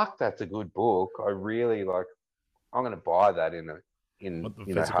 "Fuck, that's a good book. I really like. I'm going to buy that in what the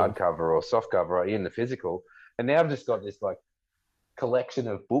physical. hardcover or softcover or in the physical." And now I've just got this like collection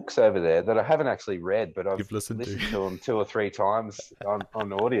of books over there that I haven't actually read, but I've You've listened to. listened to them 2 or 3 times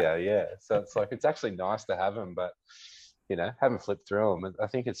on audio. Yeah, so it's like it's actually nice to have them, but haven't flipped through them. I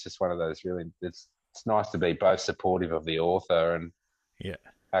think it's just one of those really. It's nice to be both supportive of the author and Yeah.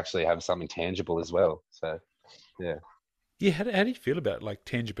 actually have something tangible as well. So yeah, Yeah, how do you feel about like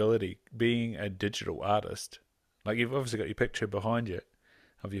tangibility being a digital artist? Like you've obviously got your picture behind you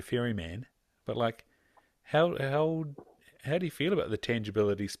of your ferryman, but like how do you feel about the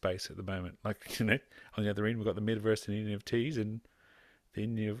tangibility space at the moment? Like, on the other end we've got the metaverse and NFTs, and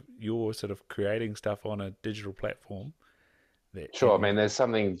then you're sort of creating stuff on a digital platform that sure. I and mean, there's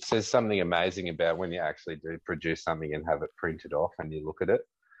something amazing about when you actually do produce something and have it printed off and you look at it.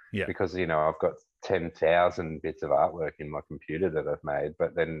 yeah, Because I've got 10,000 bits of artwork in my computer that I've made,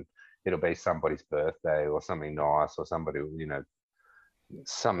 but then it'll be somebody's birthday or something nice, or somebody will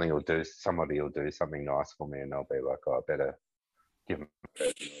do something nice for me, and I'll be like, oh, I better give them a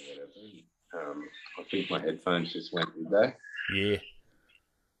present or whatever. I think my headphones just went, did they? yeah,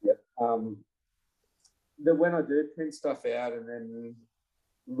 Yeah. That when I do print stuff out and then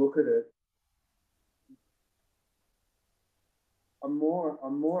look at it, I'm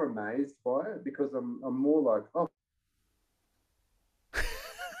more amazed by it because I'm more like, oh,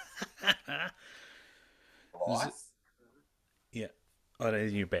 life. yeah. Oh, no,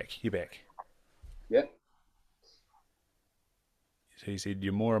 you're back. You're back. Yeah. So you said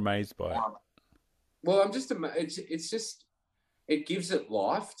you're more amazed by it. Well, I'm just it's just it gives it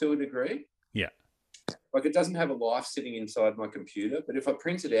life to a degree. Yeah, Like it doesn't have a life sitting inside my computer, but if I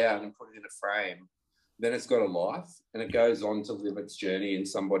print it out and put it in a frame, then it's got a life and it goes on to live its journey in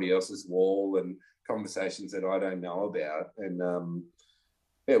somebody else's wall and conversations that I don't know about, and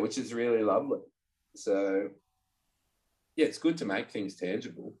which is really lovely. So yeah, it's good to make things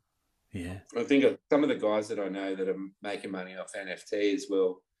tangible. yeah, I think of some of the guys that I know that are making money off NFTs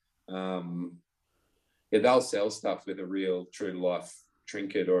will, they'll sell stuff with a real true life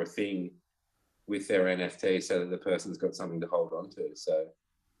trinket or a thing with their NFT so that the person's got something to hold on to. So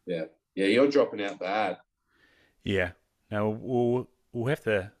yeah, you're dropping out bad. yeah. Now we'll have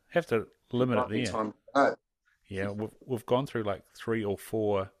to limit it there. Yeah, we've gone through like 3 or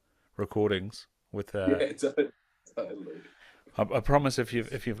 4 recordings with. Yeah, totally. I promise if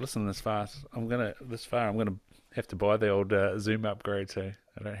you've listened this far, I'm gonna have to buy the old Zoom upgrade so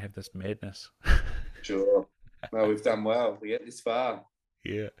I don't have this madness. Sure. Well, we've done well. We get this far.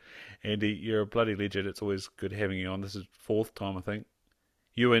 Yeah, Andy, you're a bloody legend. It's always good having you on. This is 4th time, I think.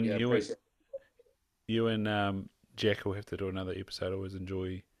 You and Jack will have to do another episode. I always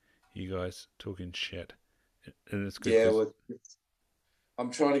enjoy you guys talking shit, and it's good. Yeah, well,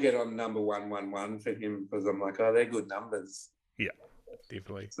 I'm trying to get on number 111 for him because I'm like, oh, they're good numbers. Yeah,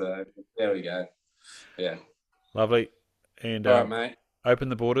 definitely. So there we go. Yeah, lovely. And all right, mate. Open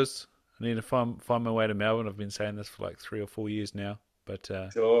the borders. I need to find my way to Melbourne. I've been saying this for like 3 or 4 years now, but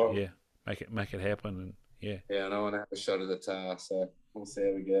Sure. yeah, make it happen. And Yeah, Yeah, and I want to have a shot at the tar, so we'll see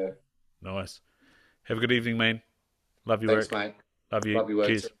how we go. nice. Have a good evening, man. Love your Thanks, work. mate. Love you. Love your work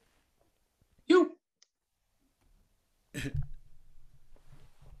Cheers. too. You.